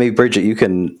maybe Bridget, you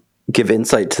can give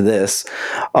insight to this.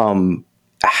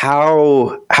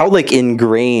 How like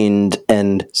ingrained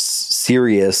and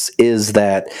serious is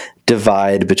that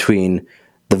divide between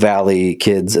the Valley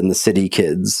kids and the city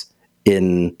kids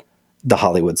in the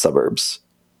Hollywood suburbs?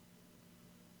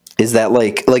 Is that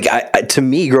like I to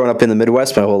me, growing up in the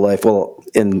Midwest my whole life, well,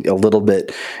 in a little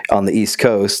bit on the East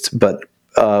Coast, but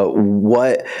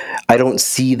what I don't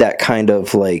see that kind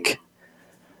of like.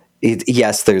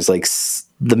 Yes, there's like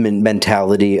the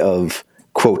mentality of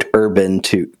quote urban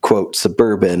to quote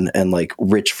suburban and like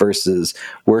rich versus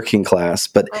working class,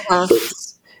 but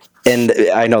and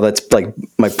I know that's like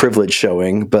my privilege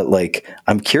showing, but like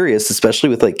I'm curious, especially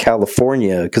with like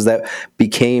California, because that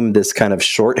became this kind of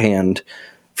shorthand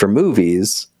for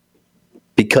movies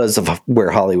because of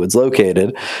where Hollywood's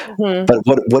located.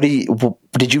 But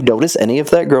did you notice any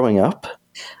of that growing up?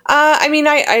 I mean,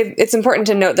 I it's important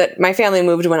to note that my family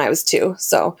moved when I was 2.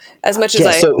 So as much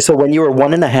as so when you were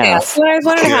 1.5, when I was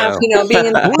 1.5, you know, being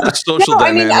in the social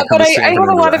dynamic. But I have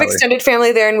a lot of extended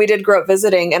family there, and we did grow up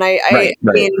visiting. And I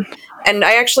mean, and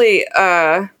I actually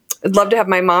would love to have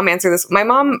my mom answer this. My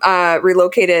mom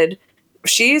relocated.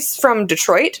 She's from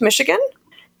Detroit, Michigan,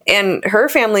 and her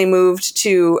family moved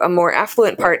to a more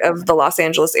affluent part of the Los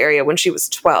Angeles area when she was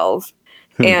 12,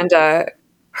 and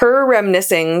her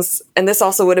reminiscings, and this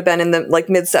also would have been in the like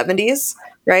mid 70s,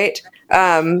 right?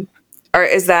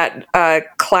 Is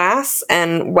that class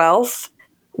and wealth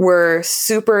were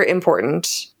super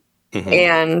important,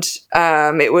 and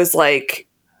it was like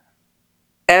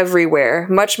everywhere,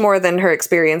 much more than her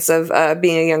experience of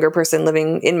being a younger person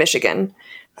living in Michigan.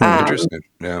 Interesting.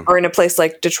 Yeah. Or in a place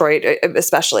like Detroit,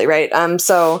 especially, right?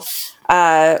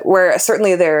 Where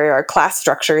certainly there are class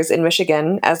structures in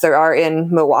Michigan, as there are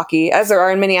in Milwaukee, as there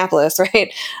are in Minneapolis,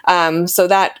 right? So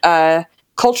that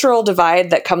cultural divide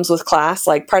that comes with class,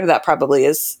 like part of that probably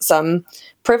is some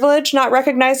privilege, not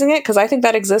recognizing it, because I think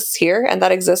that exists here and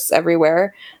that exists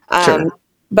everywhere. Sure.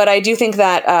 But I do think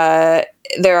that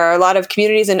there are a lot of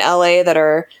communities in LA that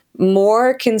are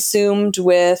more consumed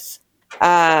with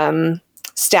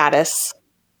status,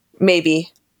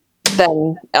 maybe,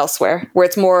 than elsewhere, where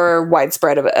it's more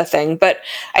widespread of a thing. But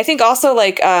I think also,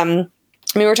 like,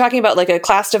 we're talking about like a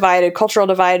class divide, a cultural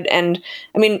divide, and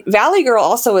I mean, Valley Girl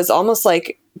also is almost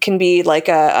like can be like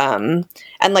a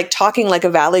and like talking like a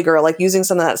Valley Girl, like using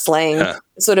some of that slang. Yeah.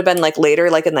 This would have been like later,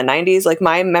 like in the 90s. Like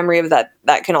my memory of that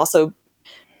can also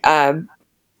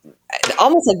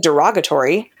almost like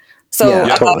derogatory. So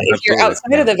Yeah, totally. if you're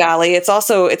outside of the Valley, it's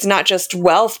not just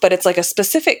wealth, but it's like a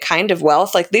specific kind of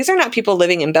wealth. Like these are not people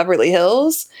living in Beverly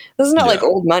Hills. This is not like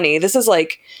old money. This is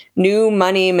like new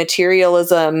money,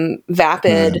 materialism,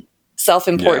 vapid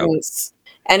self-importance.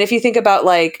 And if you think about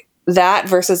like that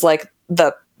versus like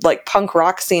the like punk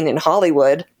rock scene in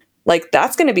Hollywood, like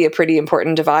that's going to be a pretty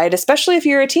important divide, especially if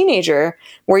you're a teenager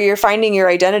where you're finding your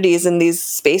identities in these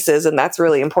spaces. And that's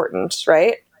really important,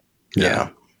 right? Yeah.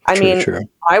 I mean, true.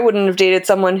 I wouldn't have dated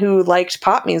someone who liked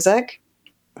pop music.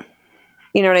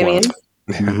 You know what I mean?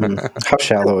 How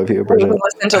shallow of you, Who Bridget.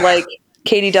 listen to like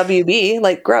KDWB,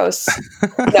 like gross.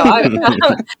 No,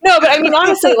 but I mean,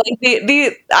 honestly, like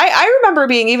I remember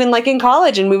being even like in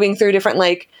college and moving through different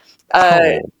like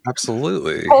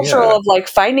Absolutely. cultural of like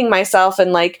finding myself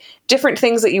and like different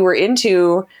things that you were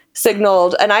into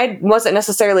signaled. And I wasn't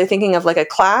necessarily thinking of like a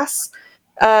class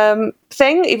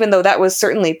thing, even though that was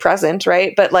certainly present,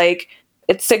 right? But like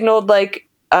it signaled like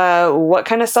what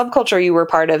kind of subculture you were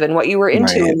part of and what you were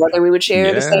into, Right. and whether we would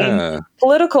share the same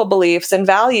political beliefs and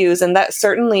values. And that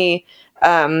certainly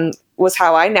was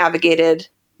how I navigated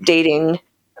dating.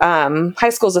 High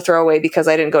school's a throwaway because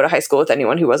I didn't go to high school with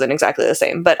anyone who wasn't exactly the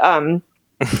same, but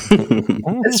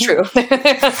it's true.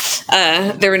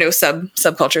 There were no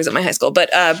subcultures at my high school,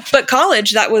 but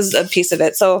college, that was a piece of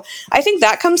it. So I think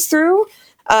that comes through.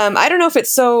 I don't know if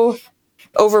it's so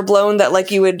overblown that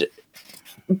like you would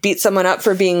beat someone up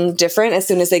for being different as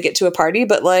soon as they get to a party,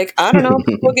 but like, I don't know,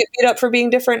 people get beat up for being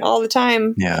different all the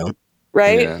time. Yeah.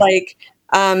 Right. Yeah. Like,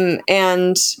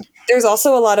 and there's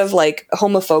also a lot of like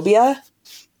homophobia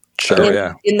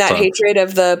in that hatred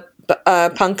of the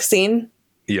punk scene.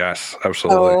 Yes,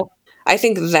 absolutely. So I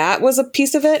think that was a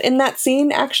piece of it in that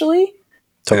scene, actually.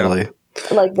 Totally.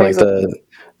 Like, Like there's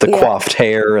the coiffed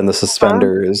hair and the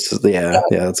suspenders. Yeah,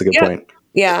 that's a good point.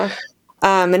 Yeah.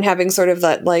 And having sort of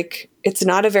that, like, it's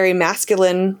not a very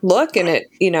masculine look, and it,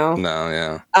 you know. No,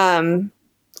 yeah.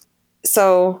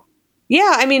 So,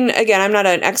 yeah, I mean, again, I'm not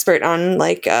an expert on,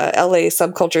 like, LA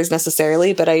subcultures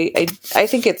necessarily, but I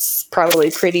think it's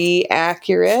probably pretty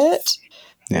accurate.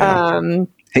 Yeah.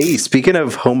 Hey, speaking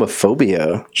of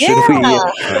homophobia, should Yeah.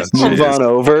 we move on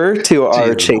over to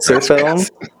our Chaser film?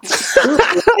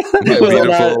 My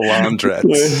beautiful laundrettes.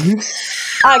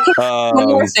 One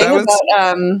more thing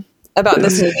about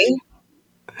this movie.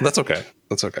 That's okay.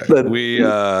 That's okay. But-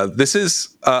 This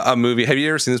is a movie. Have you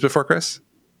ever seen this before, Chris?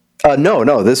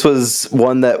 No. This was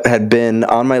one that had been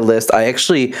on my list. I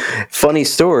actually, funny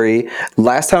story.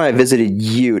 Last time I visited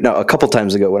you, a couple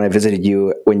times ago when I visited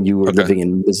you when you were living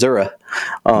in Missouri,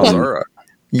 Missouri.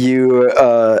 you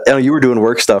were doing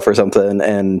work stuff or something,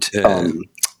 and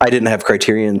I didn't have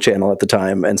Criterion Channel at the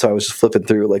time, and so I was just flipping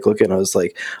through, like looking. I was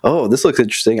like, "Oh, this looks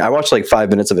interesting." I watched like 5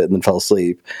 minutes of it and then fell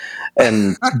asleep.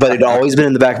 But it'd always been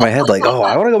in the back of my head, like, "Oh,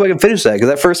 I want to go back and finish that," because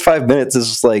that first 5 minutes is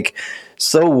just like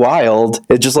so wild.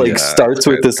 It just like starts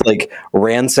with this like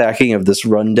ransacking of this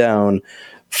rundown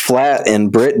flat in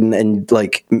Britain, and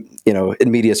like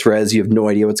in medias res, you have no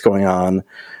idea what's going on.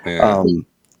 Yeah.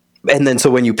 And then so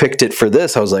when you picked it for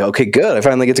this, I was like, okay, good. I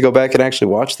finally get to go back and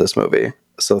actually watch this movie.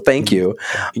 So thank you.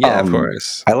 Yeah, of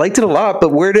course. I liked it a lot, but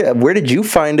where did you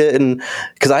find it? And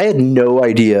because I had no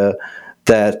idea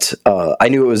that I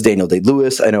knew it was Daniel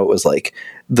Day-Lewis. I know it was like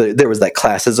there was that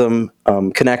classism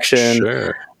connection.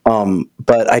 Sure.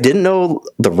 But I didn't know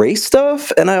the race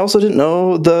stuff, and I also didn't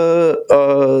know the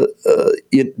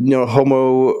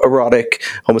homoerotic,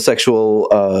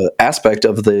 homosexual aspect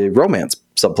of the romance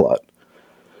subplot.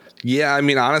 Yeah, I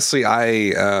mean, honestly,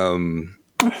 I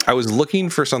was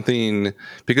looking for something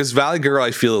because Valley Girl,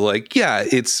 I feel like, yeah,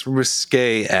 it's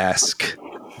risque-esque,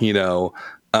 the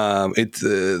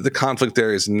conflict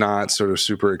there is not sort of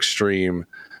super extreme.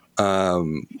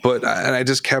 But I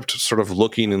just kept sort of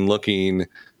looking and looking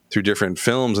through different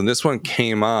films, and this one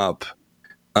came up.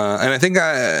 And I think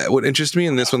what interests me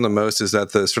in this one the most is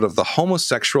that the sort of the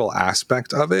homosexual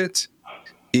aspect of it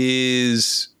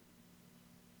is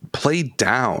played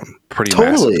down pretty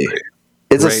massively.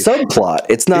 It's right? a subplot.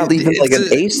 It's not even like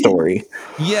an A story.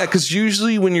 Yeah, because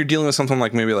usually when you're dealing with something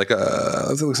like maybe like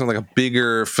something like a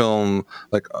bigger film,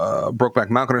 like Brokeback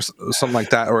Mountain or something like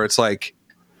that, or it's like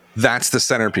that's the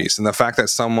centerpiece, and the fact that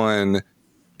someone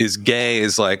is gay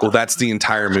is like, well, that's the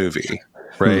entire movie,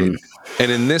 right?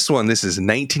 And in this one, this is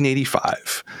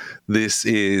 1985. This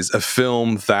is a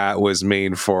film that was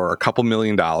made for a couple $1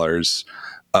 million.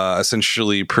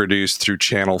 Essentially produced through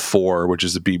Channel 4, which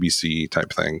is a BBC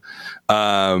type thing,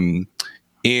 and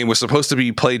was supposed to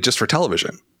be played just for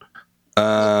television.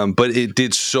 But it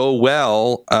did so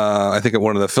well, I think at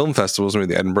one of the film festivals, maybe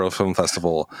the Edinburgh Film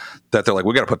Festival, that they're like,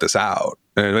 we got to put this out.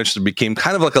 And it eventually became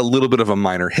kind of like a little bit of a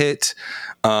minor hit.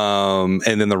 And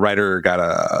then the writer got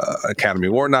an Academy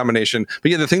Award nomination.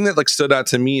 But yeah, the thing that like stood out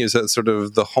to me is that sort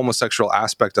of the homosexual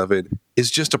aspect of it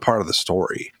is just a part of the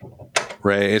story.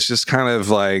 Right. It's just kind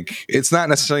of like, it's not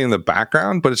necessarily in the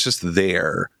background, but it's just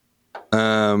there.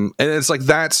 And it's like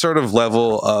that sort of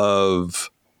level of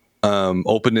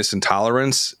openness and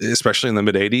tolerance, especially in the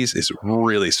mid 80s, is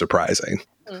really surprising.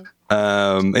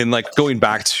 And like going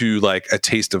back to like A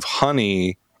Taste of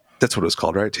Honey, that's what it was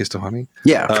called, right? Taste of Honey?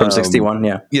 Yeah. From 61.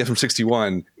 Yeah. Yeah. From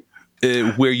 61,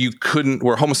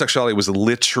 where homosexuality was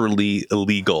literally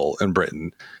illegal in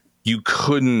Britain. You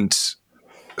couldn't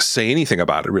say anything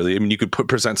about it, really. I mean, you could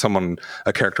present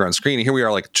a character on screen, and here we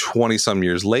are like 20 some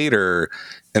years later,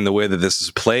 and the way that this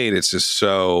is played, it's just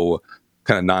so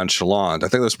kind of nonchalant. I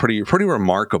think that was pretty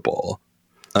remarkable.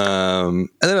 And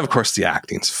then of course the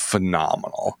acting's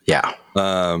phenomenal. Yeah.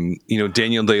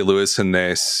 Daniel Day-Lewis in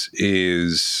this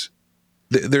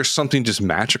there's something just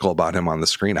magical about him on the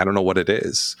screen. I don't know what it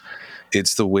is.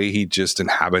 It's the way he just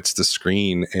inhabits the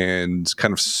screen and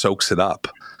kind of soaks it up.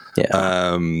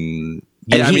 Yeah.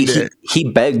 He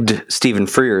begged Stephen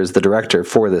Frears, the director,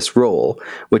 for this role,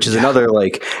 which is another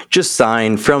like just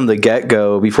sign from the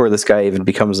get-go before this guy even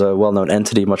becomes a well-known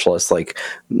entity, much less like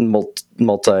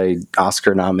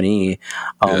multi-Oscar nominee,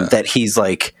 that he's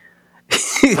like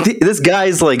this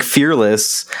guy's like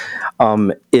fearless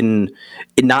in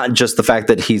not just the fact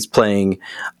that he's playing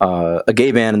a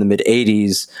gay man in the mid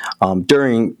 80s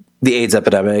during the AIDS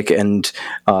epidemic and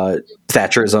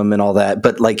Thatcherism and all that,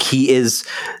 but like he is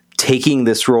taking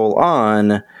this role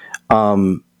on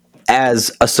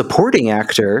as a supporting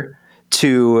actor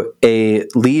to a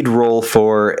lead role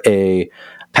for a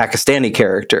Pakistani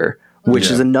character, which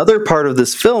is another part of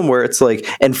this film where it's like,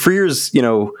 and Frears,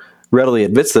 readily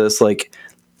admits this, like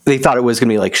they thought it was going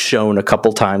to be like shown a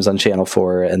couple times on Channel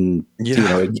 4 and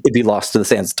it'd be lost to the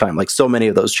sands of time, like so many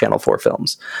of those Channel 4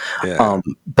 films.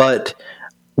 But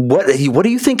what do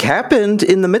you think happened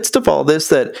in the midst of all this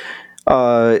that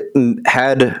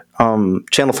had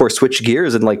Channel 4 switch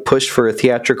gears and like push for a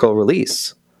theatrical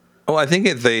release? Well, I think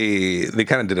they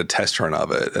kind of did a test run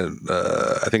of it.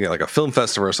 I think at like a film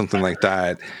festival or something like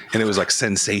that, and it was like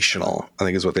sensational, I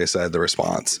think is what they said, the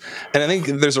response. And I think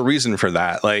there's a reason for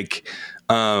that. Like,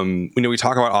 we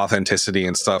talk about authenticity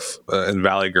and stuff in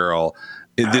Valley Girl.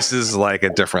 This is like a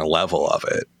different level of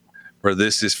it, where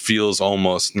this feels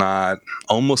almost like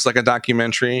a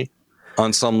documentary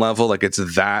on some level, like it's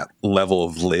that level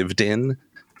of lived in.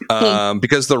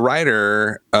 Because the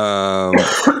writer,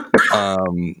 Hanif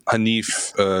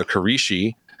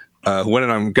Kureishi, who went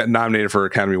and got nominated for an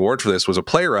Academy Award for this, was a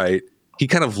playwright. He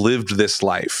kind of lived this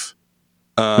life.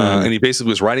 And he basically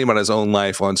was writing about his own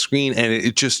life on screen. And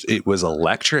it was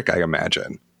electric, I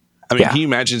imagine. I mean, can you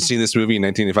imagine seeing this movie in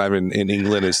 1985 in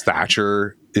England as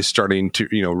Thatcher is starting to,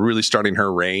 really starting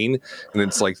her reign? And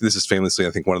it's like, this is famously,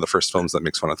 I think, one of the first films that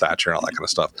makes fun of Thatcher and all that kind of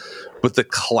stuff. But the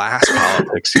class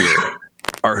politics here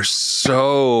are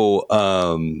so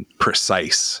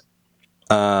precise.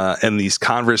 And these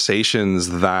conversations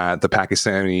that the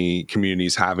Pakistani community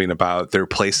is having about their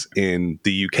place in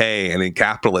the UK and in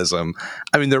capitalism,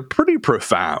 I mean, they're pretty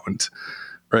profound.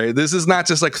 Right. This is not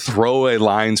just like throwaway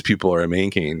lines people are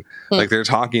making. Like they're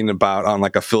talking about on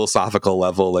like a philosophical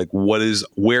level, like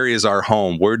where is our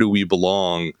home? Where do we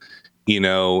belong?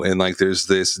 And like there's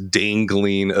this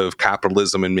dangling of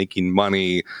capitalism and making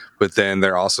money, but then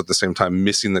they're also at the same time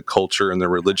missing the culture and the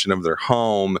religion of their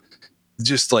home.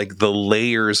 Just like the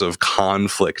layers of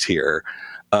conflict here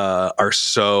are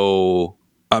so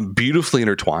beautifully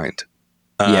intertwined.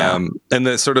 And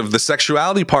the sort of the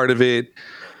sexuality part of it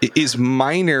is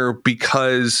minor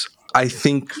because I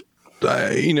think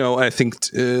I think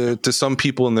to some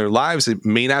people in their lives, it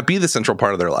may not be the central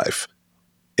part of their life.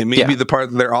 It may be the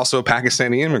part that they're also a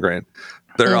Pakistani immigrant.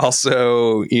 They're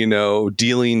also,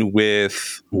 dealing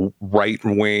with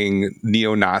right-wing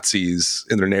neo-Nazis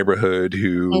in their neighborhood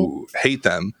who hate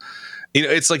them.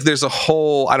 It's like there's a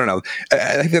whole, I don't know.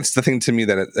 I think that's the thing to me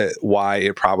that why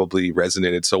it probably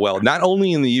resonated so well. Not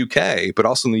only in the UK, but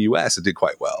also in the US, it did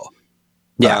quite well.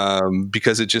 Yeah.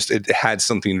 Because it had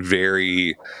something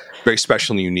very, very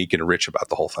special and unique and rich about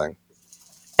the whole thing.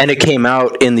 And it came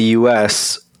out in the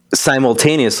US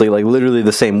simultaneously, like literally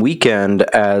the same weekend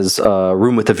as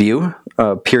Room with a View,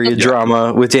 period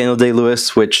drama with Daniel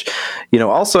Day-Lewis, which,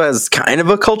 also has kind of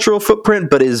a cultural footprint,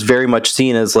 but is very much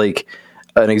seen as like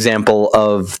an example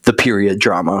of the period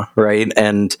drama, right?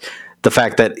 And the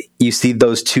fact that you see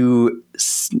those two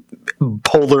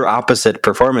polar opposite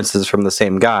performances from the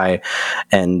same guy,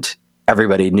 and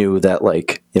everybody knew that,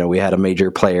 like, we had a major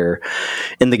player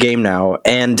in the game now.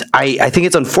 And I think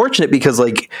it's unfortunate because,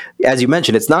 like, as you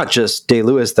mentioned, it's not just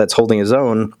Day-Lewis that's holding his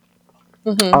own.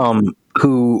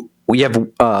 Who we have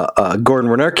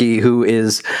Gordon Wernicke, who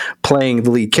is playing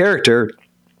the lead character,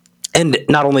 and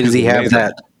not only does he have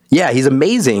that. Yeah, he's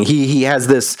amazing. He has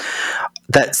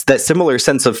that similar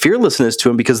sense of fearlessness to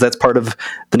him because that's part of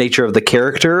the nature of the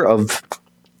character of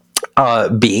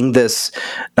being this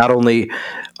not only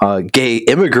gay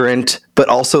immigrant, but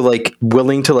also like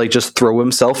willing to like just throw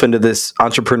himself into this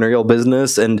entrepreneurial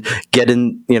business and get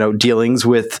in, dealings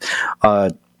with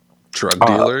drug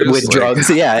dealers with drugs,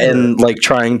 and like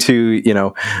trying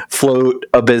to float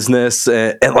a business,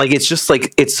 and like it's just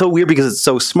like it's so weird because it's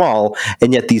so small,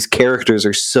 and yet these characters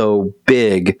are so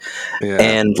big,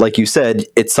 and like you said,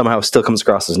 it somehow still comes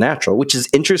across as natural, which is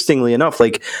interestingly enough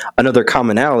like another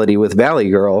commonality with Valley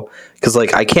Girl, because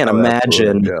like I can't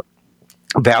imagine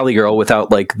Valley Girl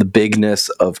without like the bigness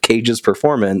of Cage's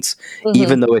performance,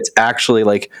 even though it's actually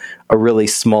like a really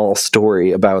small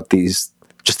story about these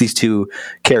two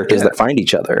characters that find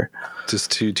each other.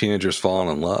 Just two teenagers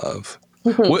falling in love.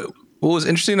 What was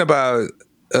interesting about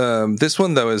this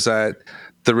one, though, is that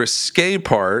the risque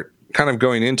part, kind of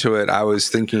going into it, I was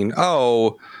thinking, this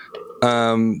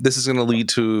is going to lead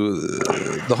to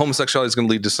the homosexuality is going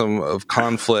to lead to some of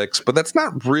conflicts, but that's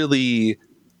not really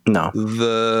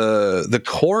the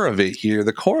core of it here.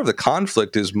 The core of the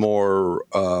conflict is more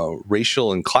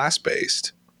racial and class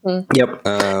based. Yep.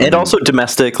 And also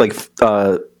domestic, like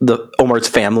the Omar's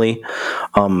family.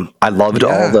 I loved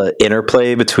all the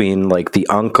interplay between like the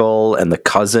uncle and the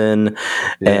cousin,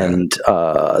 and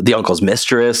the uncle's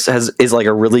mistress is like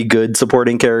a really good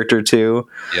supporting character too.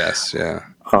 Yes. Yeah.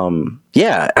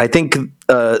 I think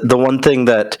the one thing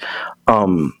that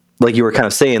like you were kind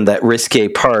of saying, that risque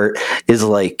part is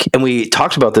like, and we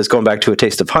talked about this going back to A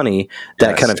Taste of Honey,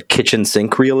 that kind of kitchen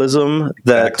sink realism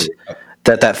that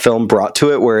that film brought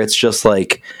to it, where it's just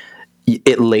like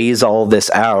it lays all this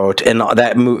out, and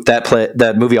that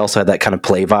movie also had that kind of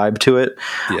play vibe to it.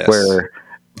 Yes. Where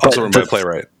also run by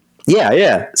playwright.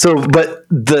 Yeah. So, but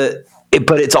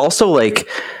it's also like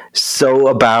so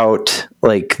about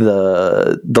like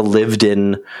the lived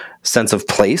in sense of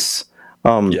place.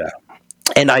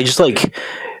 And I just like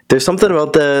there's something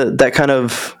about that kind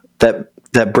of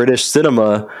that British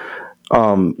cinema.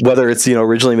 Whether it's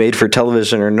originally made for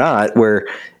television or not, where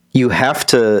you have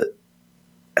to,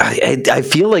 I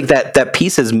feel like that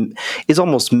piece is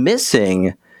almost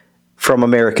missing from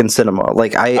American cinema.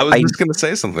 Like I was just going to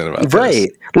say something about this.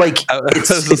 Like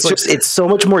it's so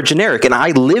much more generic, and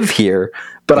I live here,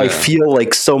 but I feel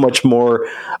like so much more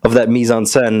of that mise en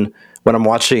scène when I'm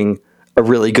watching a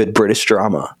really good British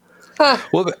drama.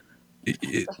 Well,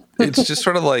 it's just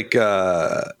sort of like.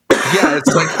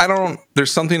 It's like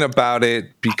there's something about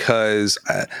it because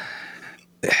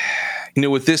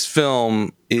with this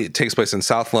film, it takes place in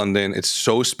South London. It's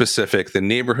so specific. The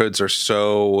neighborhoods are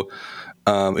so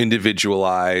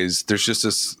individualized. There's just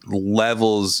this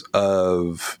levels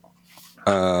of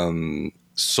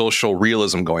social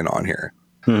realism going on here.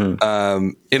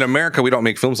 In America, we don't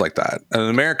make films like that. In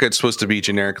America, it's supposed to be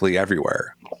generically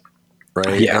everywhere.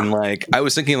 Right. Yeah. And like, I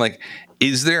was thinking like,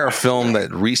 is there a film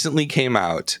that recently came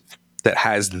out that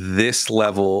has this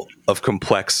level of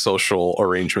complex social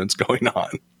arrangements going on?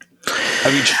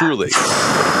 I mean, truly.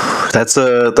 That's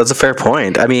a fair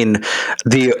point. I mean,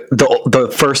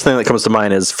 the first thing that comes to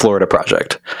mind is Florida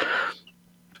Project.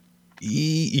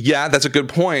 Yeah, that's a good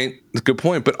point.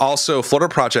 But also,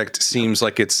 Florida Project seems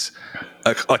like it's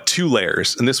like 2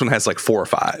 layers, and this one has like 4 or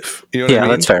 5. You know what I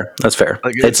mean? That's fair. That's fair.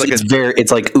 Like,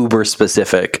 It's like uber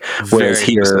specific, whereas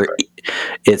Very here specific.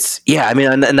 it's I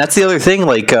mean, and that's the other thing.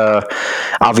 Like,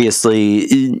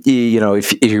 obviously, you know,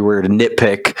 if you were to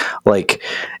nitpick, like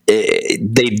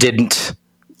they didn't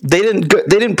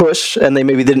push, and they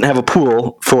maybe didn't have a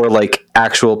pool for like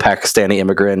actual Pakistani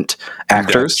immigrant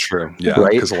actors. That's true. Yeah,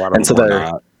 right. because a lot of And so them are they're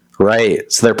not.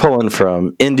 right. So they're pulling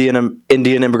from Indian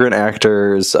immigrant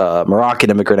actors,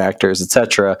 Moroccan immigrant actors,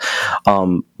 etc.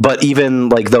 But even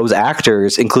like those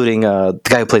actors, including the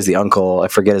guy who plays the uncle, I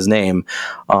forget his name.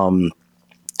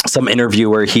 Some interview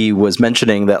where he was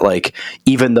mentioning that, like,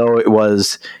 even though it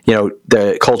was, you know,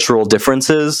 the cultural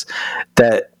differences,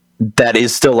 that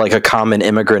is still like a common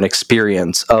immigrant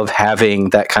experience of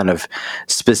having that kind of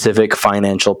specific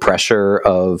financial pressure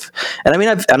of, and I mean,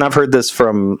 I've heard this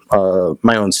from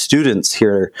my own students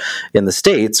here in the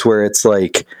States, where it's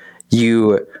like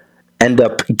you end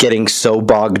up getting so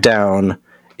bogged down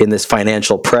in this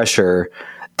financial pressure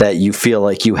that you feel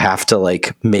like you have to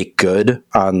like make good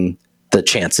on the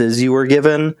chances you were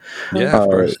given Yeah, of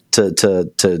course.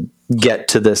 to get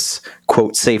to this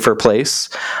quote safer place.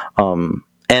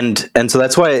 And so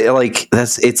that's why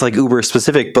it's like uber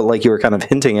specific, but like you were kind of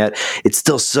hinting at, it's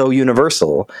still so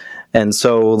universal. And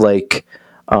so like,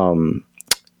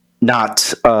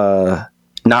 not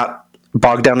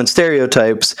bogged down in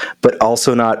stereotypes, but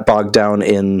also not bogged down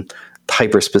in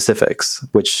hyper specifics,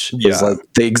 which is like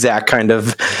the exact kind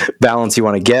of balance you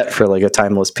want to get for like a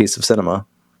timeless piece of cinema.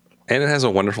 And it has a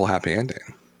wonderful happy ending.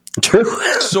 True.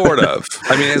 Sort of.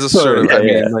 I mean, as a sort of. Yeah, I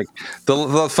mean, yeah. like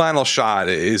the final shot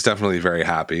is definitely very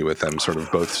happy with them, sort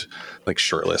of both like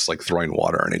shirtless, like throwing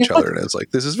water on each other, and it's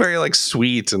like this is very like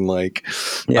sweet and like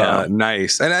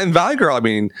nice. And Valley Girl. I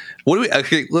mean, what do we?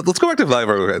 Okay, let's go back to Valley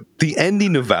Girl. The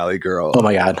ending of Valley Girl. Oh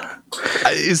my god.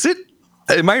 Is it?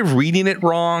 Am I reading it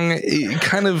wrong? It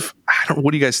kind of. I don't.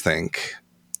 What do you guys think?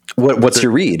 What's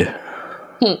your read?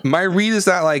 My read is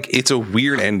that like it's a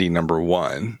weird ending. Number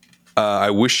one.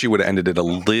 I wish she would have ended it a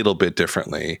little bit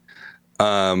differently.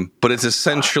 But it's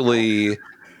essentially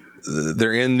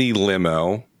they're in the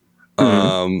limo,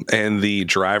 and the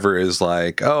driver is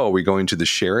like, "Oh, are we going to the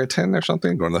Sheraton or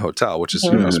something? Going to the hotel," which is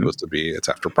supposed to be it's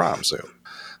after prom, so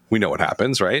we know what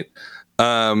happens, right?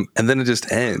 And then it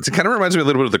just ends. It kind of reminds me a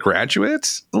little bit of The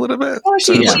Graduate, a little bit. Oh,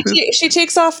 she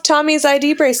takes off Tommy's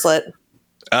ID bracelet.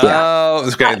 Oh,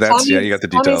 okay, that's you got the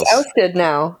details. Tommy's ousted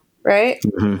now. Right?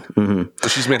 So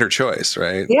she's made her choice,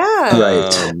 right? Yeah.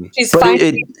 Right.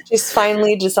 She's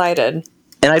finally decided.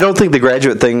 And I don't think the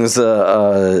Graduate thing's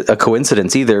a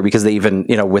coincidence either, because they even,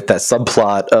 you know, with that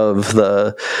subplot of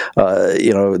the,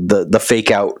 you know, the fake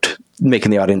out,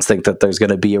 making the audience think that there's going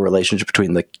to be a relationship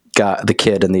between the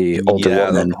kid and the older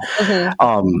woman.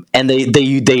 And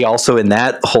they also in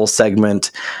that whole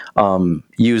segment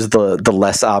use the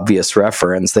less obvious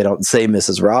reference. They don't say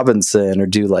Mrs. Robinson or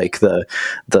do like the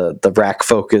rack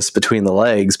focus between the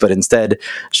legs, but instead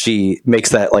she makes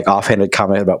that like offhanded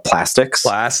comment about plastics.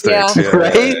 Plastics, Yeah.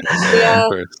 Right? Yeah.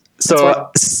 So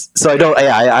I don't.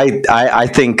 I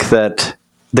think that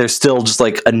there's still just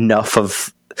like enough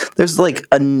of. There's like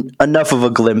enough of a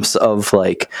glimpse of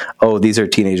like, oh, these are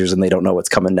teenagers and they don't know what's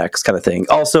coming next, kind of thing.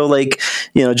 Also, like,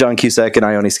 you know, John Cusack and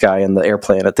Ione Skye in the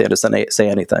airplane at the end of Say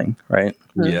Anything, right?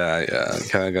 Yeah.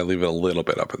 Kind of got to leave it a little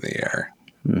bit up in the air.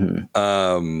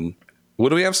 What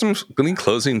do we have? Any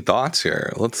closing thoughts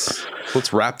here? Let's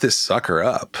wrap this sucker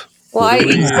up. Well,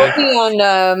 it's working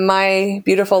on My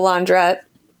Beautiful Laundrette.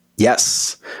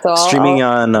 Yes, So streaming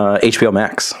on HBO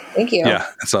Max. Thank you. Yeah,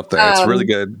 it's up there. It's really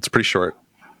good. It's pretty short.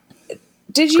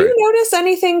 Did you notice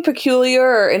anything peculiar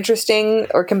or interesting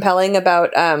or compelling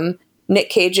about Nick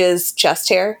Cage's chest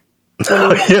hair? He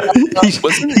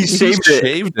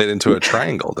shaved it into a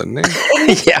triangle, didn't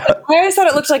he? Yeah. I always thought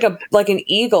it looked like an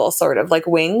eagle, sort of like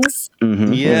wings.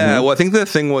 Yeah. Well, I think the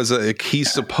thing was he's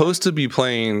supposed to be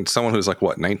playing someone who's like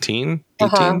what, 19,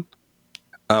 18?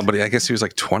 But I guess he was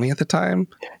like 20 at the time.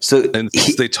 So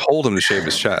they told him to shave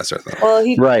his chest, I think. Well,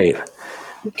 he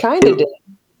kind of did.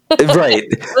 Right.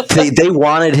 They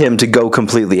wanted him to go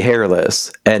completely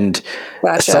hairless, and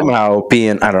somehow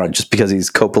being, I don't know, just because he's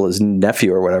Coppola's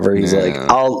nephew or whatever, he's like,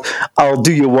 I'll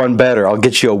do you one better. I'll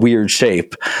get you a weird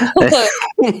shape.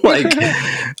 Like,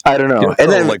 I don't know. And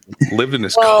then like lived in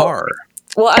his car.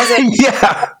 Well, as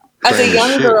a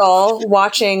young shit. girl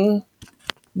watching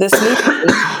this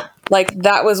movie, like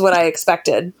that was what I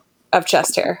expected of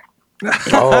chest hair.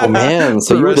 Oh man,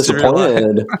 so you were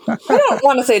disappointed. I don't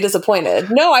want to say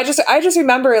disappointed. No, I just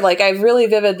remember like I really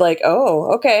vivid like,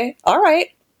 oh, okay, all right.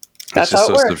 That's it's how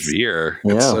just it so works. severe.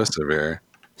 Yeah. It's so severe.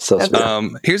 So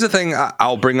Here's the thing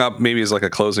I'll bring up maybe as like a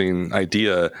closing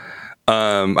idea.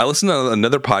 I listened to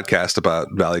another podcast about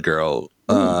Valley Girl,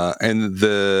 and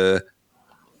the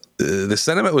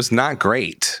sentiment was not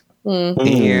great.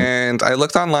 And I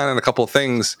looked online on a couple of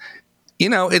things. You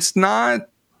know, it's not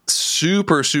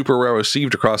super well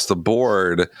received across the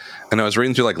board. And I was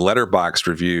reading through like Letterboxd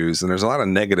reviews, and there's a lot of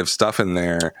negative stuff in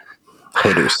there.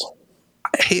 haters.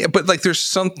 Hey, but like there's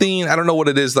something, I don't know what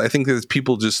it is. I think that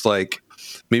people just like,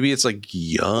 maybe it's like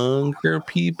younger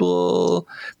people.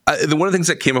 One of the things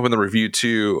that came up in the review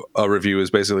too,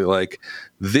 is basically like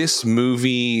this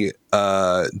movie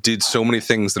did so many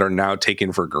things that are now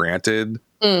taken for granted.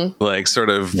 Like sort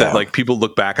of that like people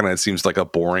look back on it seems like a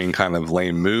boring kind of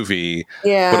lame movie.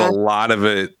 Yeah. But a lot of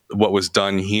it, what was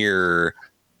done here,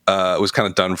 was kind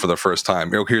of done for the first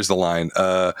time. Here's the line.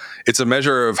 It's a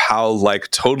measure of how like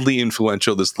totally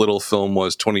influential this little film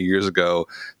was 20 years ago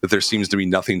that there seems to be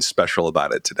nothing special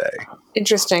about it today.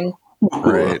 Interesting.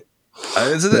 Right. I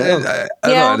don't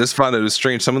know. I just found it was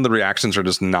strange. Some of the reactions are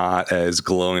just not as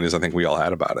glowing as I think we all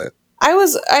had about it.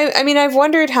 I mean, I've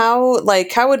wondered how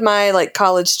would my like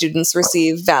college students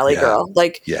receive Valley Girl?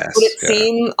 Like, would it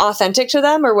seem authentic to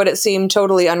them, or would it seem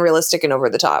totally unrealistic and over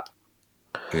the top?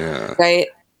 Yeah. Right.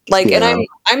 Like, and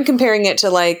I'm comparing it to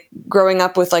like growing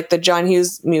up with like the John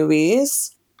Hughes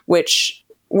movies, which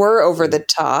were over the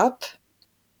top.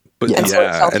 But and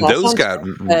those got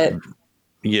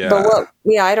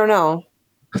I don't know.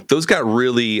 Those got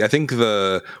really. I think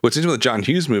what's interesting with the John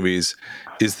Hughes movies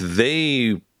is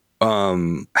they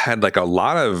had like a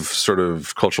lot of sort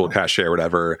of cultural cachet or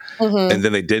whatever, and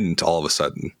then they didn't all of a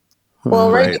sudden.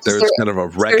 Well, right. There's kind of a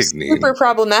reckoning. Super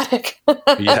problematic.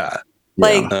 Yeah.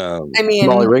 Like, I mean,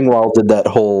 Molly Ringwald did that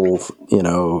whole,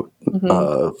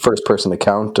 first person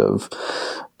account of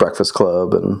Breakfast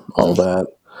Club and all that.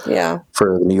 Yeah.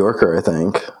 For the New Yorker, I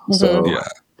think. So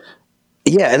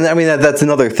yeah, and I mean that's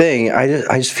another thing.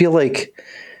 I just feel like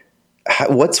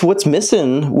what's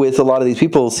missing with a lot of these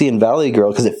people seeing Valley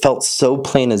Girl, because it felt so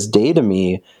plain as day to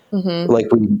me, like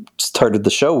we started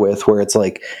the show with, where it's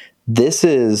like this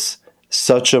is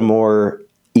such a more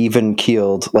even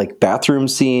keeled like bathroom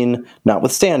scene,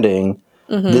 notwithstanding.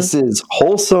 This is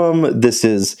wholesome. This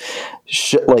is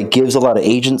like gives a lot of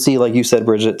agency, like you said,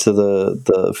 Bridget, to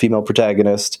the female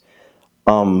protagonist.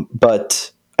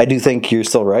 But I do think you're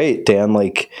still right, Dan.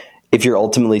 Like, if you're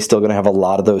ultimately still going to have a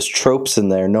lot of those tropes in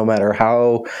there, no matter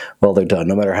how well they're done,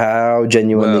 no matter how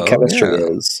genuine the chemistry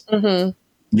is,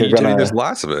 there's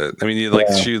lots of it. I mean,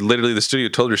 she literally, the studio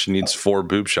told her she needs 4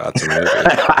 boob shots in the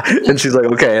movie. And she's like,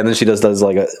 okay, and then she does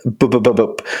like a boop, boop, boop,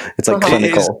 boop. It's like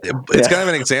clinical. It's kind of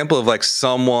an example of like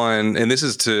someone, and this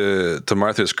is to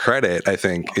Martha's credit, I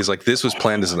think, is like this was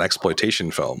planned as an exploitation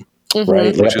film.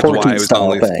 Right, which is why it was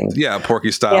only thing.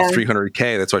 Porky style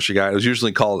 300K. That's why she got. It was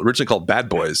originally called Bad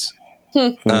Boys.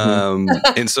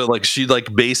 And so like she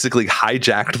like basically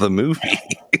hijacked the movie.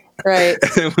 Right.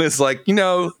 It was like,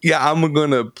 I'm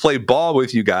going to play ball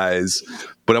with you guys,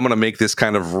 but I'm going to make this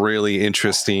kind of really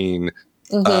interesting.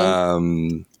 She's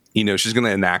going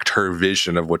to enact her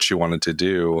vision of what she wanted to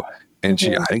do, and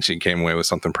I think she came away with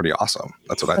something pretty awesome.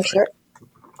 That's what I think. Sure.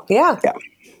 Yeah.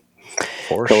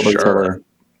 For totally, sure. Totally.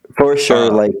 For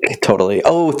sure, like totally.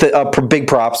 Oh, big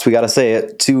props! We got to say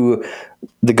it to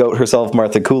the goat herself,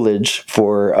 Martha Coolidge,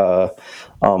 for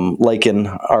liking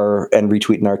and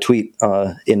retweeting our tweet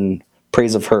in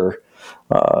praise of her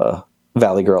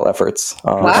Valley Girl efforts.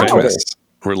 Wow.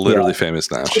 We're literally famous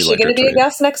now. Is she going to be a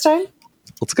guest next time?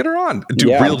 Let's get her on.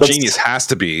 Dude, Real Genius has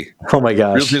to be. Oh my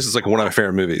gosh. Real Genius is like one of my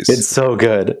favorite movies. It's so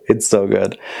good. It's so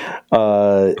good.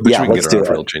 We can get her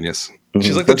on Real Genius.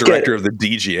 She's like the director of the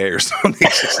DGA or something.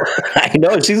 I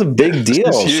know, she's a big deal.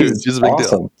 She's a big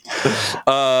deal.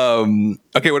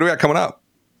 Okay, what do we got coming up?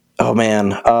 Oh man,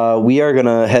 we are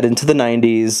gonna head into the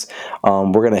 90s.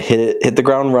 We're gonna hit the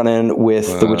ground running with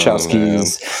the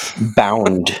Wachowskis'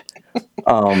 Bound.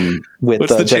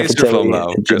 What's the Chaser film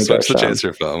though? Chris, what's the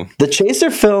Chaser film? The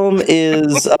Chaser film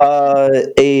is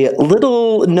a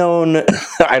little known.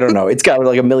 I don't know. It's got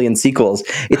like a million sequels.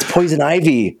 It's Poison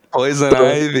Ivy. The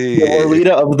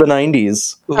Lolita of the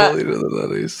 90s. The Lolita of the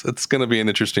 90s. It's gonna be an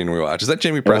interesting rewatch. Is that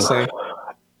Jamie Presley?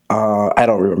 I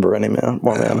don't remember any man.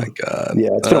 Oh my god!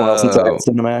 Yeah, it's been a while since I had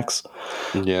Cinemax.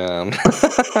 Yeah,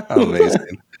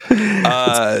 amazing.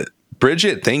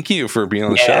 Bridget, thank you for being on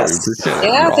the show.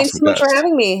 Yeah, thanks so much for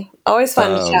having me. Always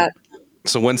fun to chat.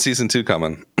 So when's season 2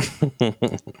 coming? It's in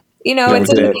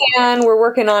the can. We're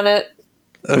working on it.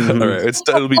 All right,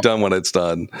 it'll be done when it's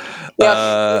done.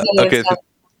 Yep, okay.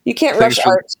 You can't rush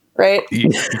art, right?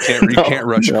 You can't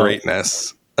rush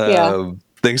greatness.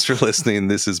 Thanks for listening.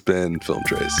 This has been Film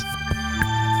Trace.